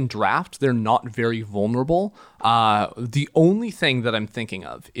least in draft, they're not very vulnerable. The only thing that I'm thinking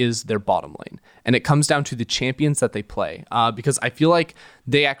of is their bottom lane. And it comes down to the champions that they play. Because I feel like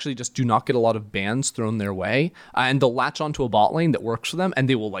they actually just do not get a lot of bans thrown their way. And they'll latch onto a bot lane that works for them. And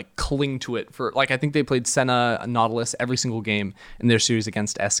they will like cling to it for, like, I think they played Senna, Nautilus every single game in their series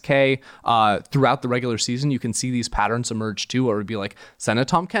against SK. Throughout the regular season, you can see these patterns emerge too. Or it would be like Senna,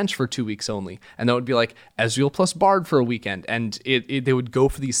 Tom Kench for 2 weeks only. And that would be like Ezreal plus Bard for a weekend. And they would go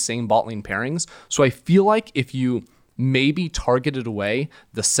for these same bot lane pairings. So I feel like if you maybe targeted away,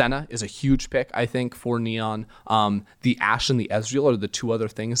 the Senna is a huge pick, I think, for Neon. The Ashe and the Ezreal are the 2 other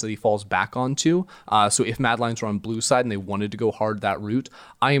things that he falls back onto. So if Mad Lions were on blue side and they wanted to go hard that route,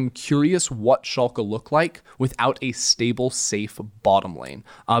 I am curious what Schalke look like without a stable, safe bottom lane.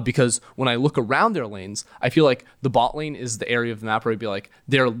 Because when I look around their lanes, I feel like the bot lane is the area of the map where I'd be like,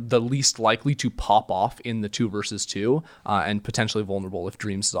 they're the least likely to pop off in the 2 versus 2 and potentially vulnerable if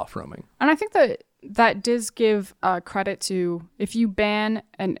Dreams is off roaming. And I think that does give credit to if you ban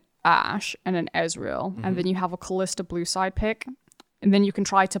an Ashe and an Ezreal, and then you have a Kalista blue side pick, and then you can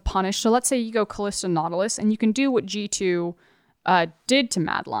try to punish. So let's say you go Kalista Nautilus, and you can do what G2 did to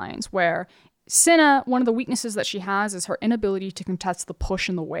Mad Lions, where Senna, one of the weaknesses that she has is her inability to contest the push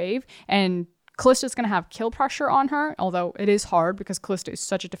and the wave, and Kallista's going to have kill pressure on her, although it is hard because Kalista is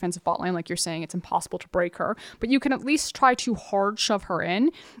such a defensive bot lane. Like you're saying, it's impossible to break her. But you can at least try to hard shove her in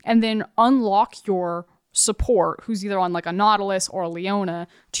and then unlock your support, who's either on like a Nautilus or a Leona,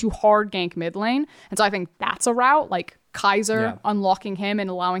 to hard gank mid lane. And so I think that's a route, like Kaiser unlocking him and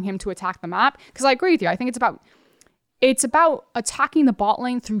allowing him to attack the map. Because I agree with you. I think it's about attacking the bot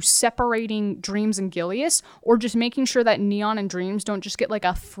lane through separating Dreams and Gilius, or just making sure that Neon and Dreams don't just get like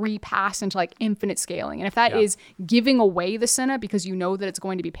a free pass into like infinite scaling. And if that is giving away the Senna because you know that it's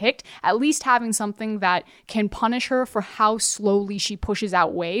going to be picked, at least having something that can punish her for how slowly she pushes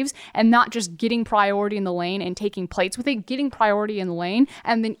out waves and not just getting priority in the lane and taking plates with it, getting priority in the lane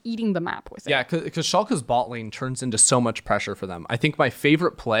and then eating the map with it. Yeah, because Schalke's bot lane turns into so much pressure for them. I think my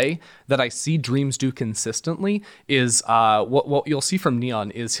favorite play that I see Dreams do consistently is is what you'll see from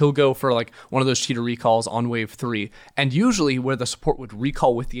Neon is he'll go for like one of those cheater recalls on wave 3, and usually where the support would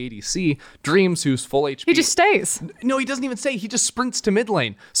recall with the ADC, Dreams, who's full HP, He just stays. No, he doesn't even stay. He just sprints to mid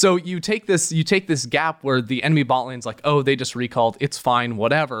lane. So you take this gap where the enemy bot lane's like, oh, they just recalled, it's fine,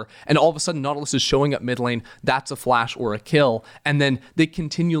 whatever, and all of a sudden Nautilus is showing up mid lane. That's a flash or a kill, and then they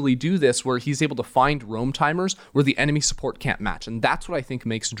continually do this where he's able to find roam timers where the enemy support can't match, and that's what I think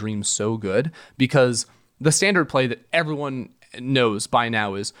makes Dreams so good, because the standard play that everyone knows by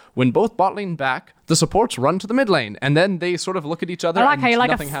now is when both bot lane back, the supports run to the mid lane, and then they sort of look at each other. I like and how you're like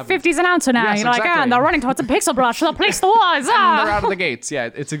a nothing happens. 50s announcer now. Yes, You're like, exactly. and they're running towards a pixel brush. They'll place the walls. And they're out of the gates. Yeah,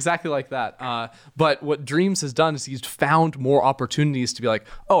 it's exactly like that. But what Dreams has done is he's found more opportunities to be like,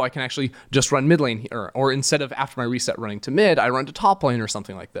 oh, I can actually just run mid lane here, or instead of after my reset running to mid, I run to top lane or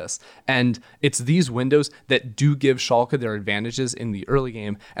something like this. And it's these windows that do give Schalke their advantages in the early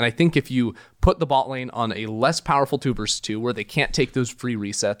game. And I think if you put the bot lane on a less powerful 2-2 where they can't take those free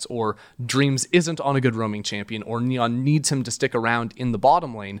resets, or Dreams isn't on a good roaming champion, or Neon needs him to stick around in the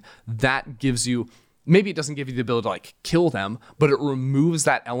bottom lane, that gives you, maybe it doesn't give you the ability to like kill them, but it removes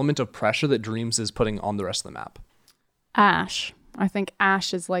that element of pressure that Dreams is putting on the rest of the map. Ashe. I think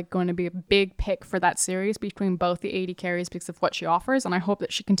Ashe is like going to be a big pick for that series between both the AD carries because of what she offers, and I hope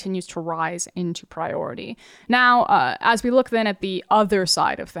that she continues to rise into priority. Now, as we look then at the other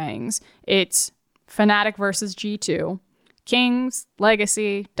side of things, it's Fnatic versus G2. Kings,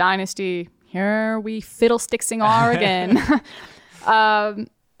 Legacy, Dynasty, here we fiddlesticksing are again.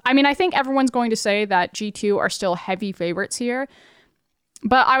 I mean, I think everyone's going to say that G2 are still heavy favorites here,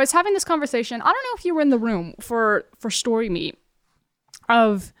 but I was having this conversation, I don't know if you were in the room for Story Meet,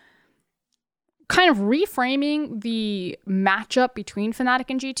 of kind of reframing the matchup between Fnatic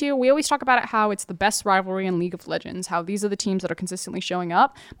and G2. We always talk about it how it's the best rivalry in League of Legends, how these are the teams that are consistently showing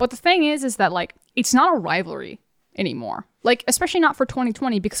up. But the thing is that like it's not a rivalry anymore. Like, especially not for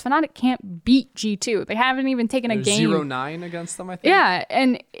 2020, because Fnatic can't beat G2. They haven't even taken a game. 0-9 against them, I think. Yeah,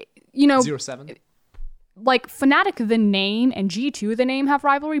 and you know, 0-7. Like Fnatic the name and G2 the name have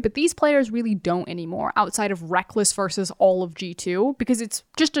rivalry, but these players really don't anymore outside of Reckless versus all of G2, because it's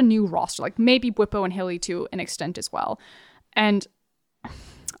just a new roster, like maybe Bwipo and Hilly to an extent as well. And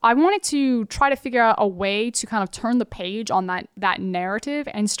I wanted to try to figure out a way to kind of turn the page on that narrative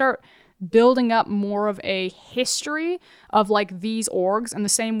and start building up more of a history of like these orgs in the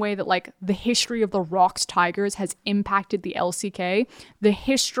same way that like the history of the Rox Tigers has impacted the LCK. The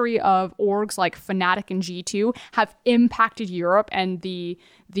history of orgs like Fnatic and G2 have impacted Europe and the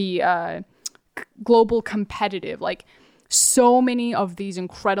global competitive. Like so many of these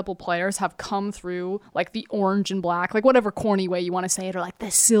incredible players have come through like the orange and black, like whatever corny way you want to say it, or like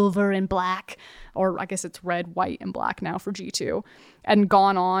the silver and black, or I guess it's red, white, and black now for G2, and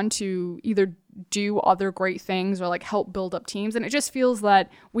gone on to either do other great things or like help build up teams. And it just feels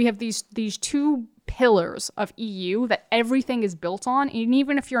that we have these two pillars of EU that everything is built on. And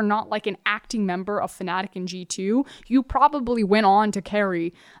even if you're not like an acting member of Fnatic and G2, you probably went on to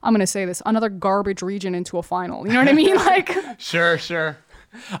carry, I'm going to say this, another garbage region into a final. You know what I mean? Like, Sure.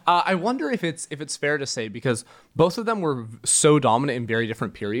 I wonder if it's fair to say, because both of them were so dominant in very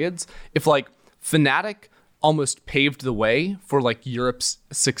different periods, if like Fnatic almost paved the way for like Europe's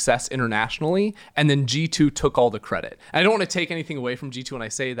success internationally, and then G2 took all the credit. And I don't want to take anything away from G2 when I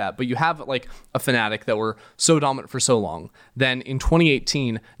say that, but you have like a Fnatic that were so dominant for so long. Then in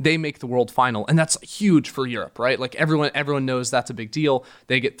 2018, they make the world final, and that's huge for Europe, right? Like everyone knows that's a big deal.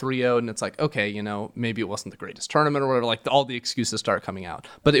 They get 3-0, and it's like, okay, you know, maybe it wasn't the greatest tournament or whatever, like all the excuses start coming out.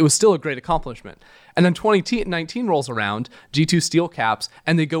 But it was still a great accomplishment. And then 2019 rolls around, G2 steal caps,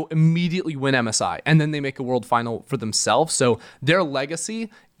 and they go immediately win MSI, and then they make a world final for themselves. So their legacy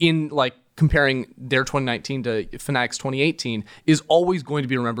in like comparing their 2019 to Fnatic's 2018 is always going to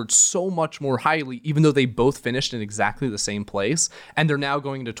be remembered so much more highly, even though they both finished in exactly the same place. And they're now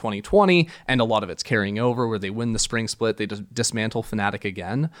going into 2020, and a lot of it's carrying over where they win the spring split, they just dismantle Fnatic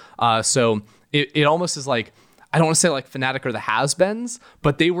again. So it almost is like, I don't want to say like Fnatic are the has-beens,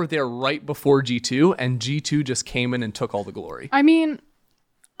 but they were there right before G2, and G2 just came in and took all the glory. I mean,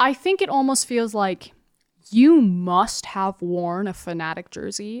 I think it almost feels like you must have worn a Fnatic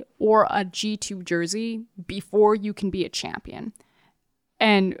jersey or a G2 jersey before you can be a champion.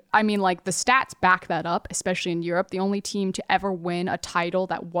 And I mean, like, the stats back that up, especially in Europe. The only team to ever win a title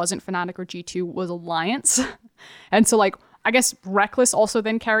that wasn't Fnatic or G2 was Alliance. And so, like, I guess Reckless also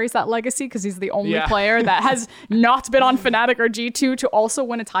then carries that legacy because he's the only player that has not been on Fnatic or G2 to also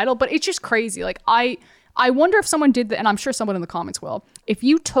win a title. But it's just crazy. Like, I wonder if someone did that, and I'm sure someone in the comments will. If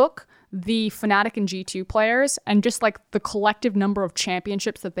you took the Fnatic and G2 players and just like the collective number of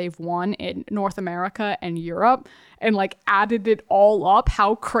championships that they've won in North America and Europe and like added it all up,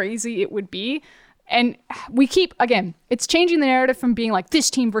 how crazy it would be. And we keep, again, it's changing the narrative from being like this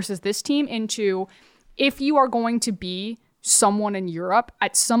team versus this team into if you are going to be someone in Europe,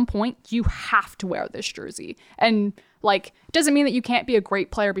 at some point you have to wear this jersey. And like, it doesn't mean that you can't be a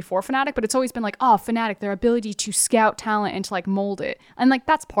great player before Fnatic, but it's always been like, oh, Fnatic, their ability to scout talent and to like mold it. And like,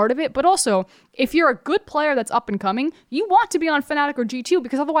 that's part of it. But also, if you're a good player that's up and coming, you want to be on Fnatic or G2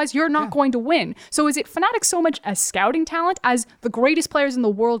 because otherwise you're not going to win. So is it Fnatic so much as scouting talent as the greatest players in the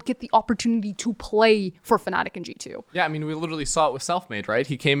world get the opportunity to play for Fnatic and G2? Yeah, I mean, we literally saw it with Selfmade, right?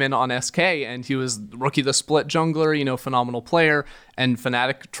 He came in on SK and he was rookie the split jungler, you know, phenomenal player, and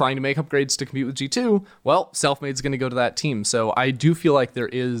Fnatic trying to make upgrades to compete with G2. Well, Selfmade's going to go to that team. So I do feel like there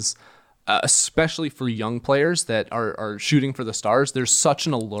is, especially for young players that are shooting for the stars, there's such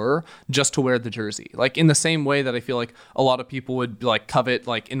an allure just to wear the jersey. Like in the same way that I feel like a lot of people would like covet,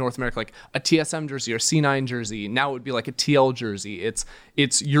 like in North America, like a TSM jersey or C9 jersey. Now it would be like a TL jersey. It's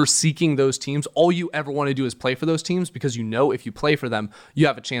you're seeking those teams. All you ever want to do is play for those teams because you know if you play for them, you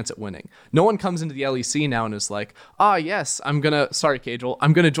have a chance at winning. No one comes into the LEC now and is like, yes, I'm going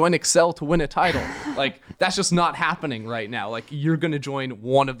to join Excel to win a title. Like that's just not happening right now. Like you're going to join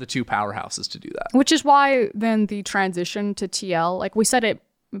one of the two powerhouses to do that. Which is why then the transition to TL, like we said it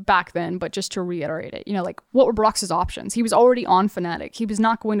back then, but just to reiterate it, you know, like what were Brox's options? He was already on Fnatic. He was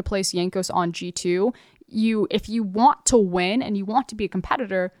not going to place Jankos on G2. If you want to win and you want to be a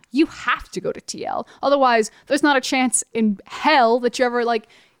competitor, you have to go to TL. Otherwise, there's not a chance in hell that you ever like,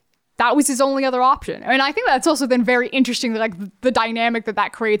 that was his only other option. I mean, I think that's also then very interesting, like the dynamic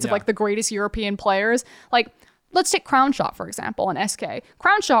that creates of like the greatest European players. Like, let's take Crownshot, for example, and SK.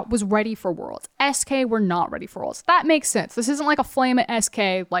 Crownshot was ready for Worlds. SK were not ready for Worlds. That makes sense. This isn't like a flame at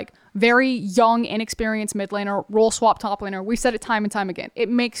SK, like very young, inexperienced mid laner, role swap top laner. We've said it time and time again. It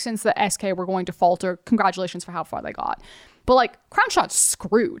makes sense that SK were going to falter. Congratulations for how far they got. But like, Crownshot's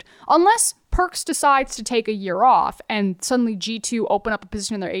screwed. Unless Perkz decides to take a year off and suddenly G2 open up a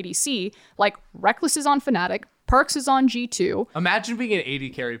position in their ADC, like Rekkles is on Fnatic, Perkz is on G2. Imagine being an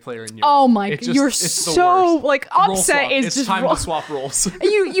AD carry player in Europe. Oh my god, you're so like upset. It's just time to swap roles.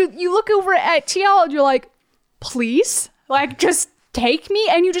 you look over at TL and you're like, please, like just take me,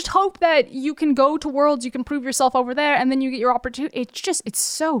 and you just hope that you can go to Worlds, you can prove yourself over there, and then you get your opportunity. It's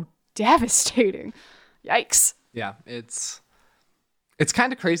so devastating. Yikes. Yeah, it's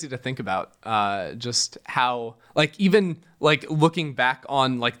kind of crazy to think about just how, like, even like looking back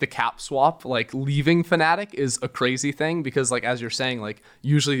on like the cap swap, like leaving Fnatic is a crazy thing because, like, as you're saying, like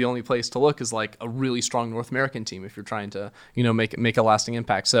usually the only place to look is like a really strong North American team if you're trying to, you know, make a lasting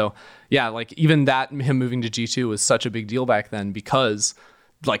impact. So yeah, like even that, him moving to G2 was such a big deal back then because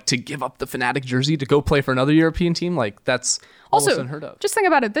like to give up the Fnatic jersey to go play for another European team, like that's almost unheard of. Just think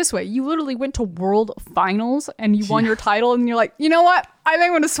about it this way. You literally went to World Finals and you won your title and you're like, you know what? I think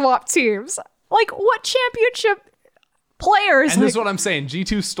I'm going to swap teams. Like, what championship players? And this is what I'm saying.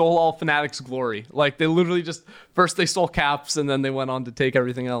 G2 stole all Fnatic's glory. Like, they literally just, first they stole caps and then they went on to take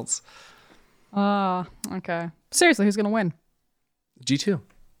everything else. Okay. Seriously, who's going to win? G2.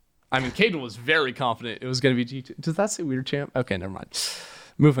 I mean, Caden was very confident it was going to be G2. Does that say weird champ? Okay, never mind.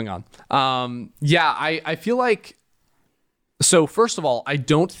 Moving on. I feel like, so first of all, I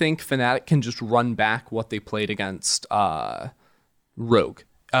don't think Fnatic can just run back what they played against Rogue,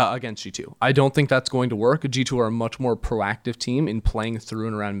 against G2. I don't think that's going to work. G2 are a much more proactive team in playing through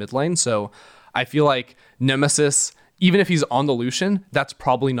and around mid lane. So I feel like Nemesis, even if he's on the Lucian, that's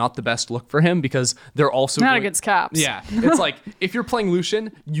probably not the best look for him because they're also not against caps. Yeah, it's like if you're playing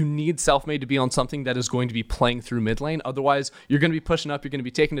Lucian, you need Selfmade to be on something that is going to be playing through mid lane. Otherwise, you're going to be pushing up, you're going to be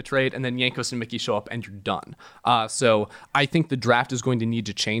taking a trade, and then Jankos and Mickey show up and you're done. So I think the draft is going to need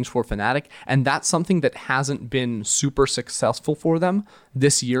to change for Fnatic, and that's something that hasn't been super successful for them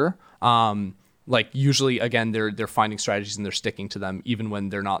this year. Like usually, again, they're finding strategies and they're sticking to them even when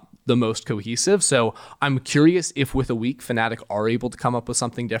they're not the most cohesive. So I'm curious if with a week Fnatic are able to come up with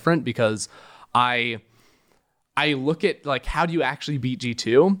something different because I look at like how do you actually beat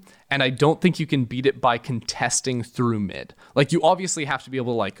G2, and I don't think you can beat it by contesting through mid. Like you obviously have to be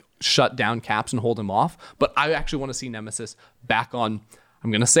able to like shut down caps and hold him off, but I actually want to see Nemesis back on,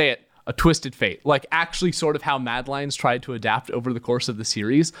 I'm gonna say it, a Twisted Fate, like actually sort of how Mad Lions tried to adapt over the course of the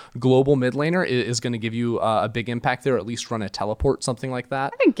series. Global mid laner is going to give you a big impact there, at least run a teleport, something like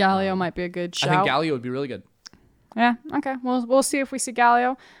that. I think Galio might be a good shout. I think Galio would be really good. Yeah, okay. We'll see if we see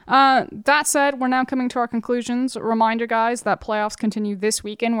Galio. That said, we're now coming to our conclusions. Reminder, guys, that playoffs continue this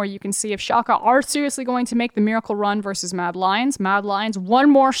weekend, where you can see if Schalke are seriously going to make the miracle run versus Mad Lions. Mad Lions, one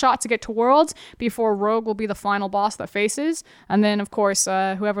more shot to get to Worlds before Rogue will be the final boss that faces. And then, of course,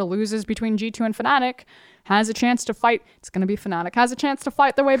 whoever loses between G2 and Fnatic has a chance to fight. It's going to be Fnatic. Has a chance to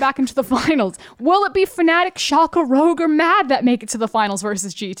fight their way back into the finals. Will it be Fnatic, Schalke, Rogue, or Mad that make it to the finals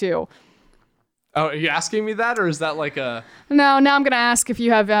versus G2? Oh, are you asking me that, or is that like a... No, now I'm going to ask if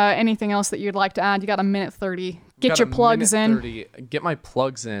you have anything else that you'd like to add. You got a minute 30. Get your plugs in. 30. Get my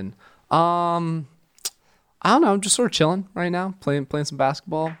plugs in. I don't know. I'm just sort of chilling right now, playing some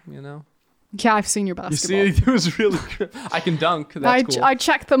basketball, you know. Yeah, I've seen your basketball. You see, it was really good. I can dunk. That's cool. I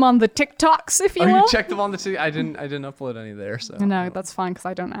checked them on the TikToks, if you will. You checked them on the I didn't upload any there, so. No, that's fine, because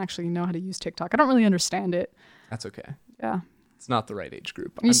I don't actually know how to use TikTok. I don't really understand it. That's okay. Yeah. It's not the right age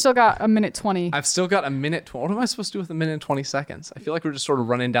group. You still got a minute 20. I've still got a minute 20. What am I supposed to do with a minute and 20 seconds? I feel like we're just sort of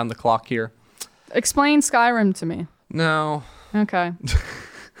running down the clock here. Explain Skyrim to me. No. Okay.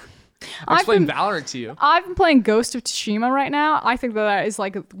 I've playing Valorant to you. I've been playing Ghost of Tsushima right now. I think that is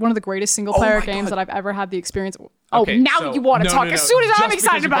like one of the greatest single player games that I've ever had the experience. Oh, okay, now so, you want to talk. As soon as I'm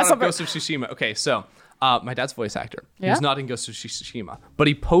excited about something. Ghost of Tsushima. Okay, so my dad's voice actor. Yeah? He's not in Ghost of Tsushima, but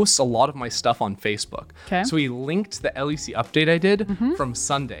he posts a lot of my stuff on Facebook. Okay. So he linked the LEC update I did from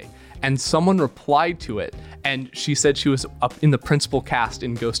Sunday, and someone replied to it, and she said she was up in the principal cast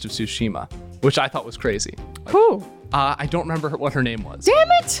in Ghost of Tsushima, which I thought was crazy. Who? I don't remember what her name was. Damn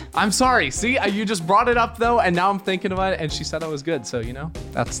it! I'm sorry. See, you just brought it up though, and now I'm thinking about it, and she said I was good. So you know,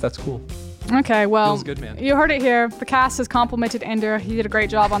 that's cool. Okay, well, Feels good, man. You heard it here. The cast has complimented Ender. He did a great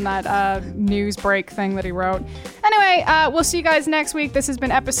job on that news break thing that he wrote. Anyway, we'll see you guys next week. This has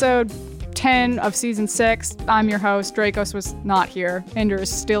been episode 10 of season 6. I'm your host. Dracos was not here. Ender is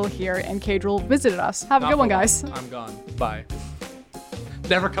still here, and Cadril visited us. Have a good one, guys. I'm gone. Bye.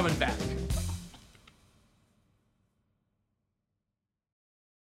 Never coming back.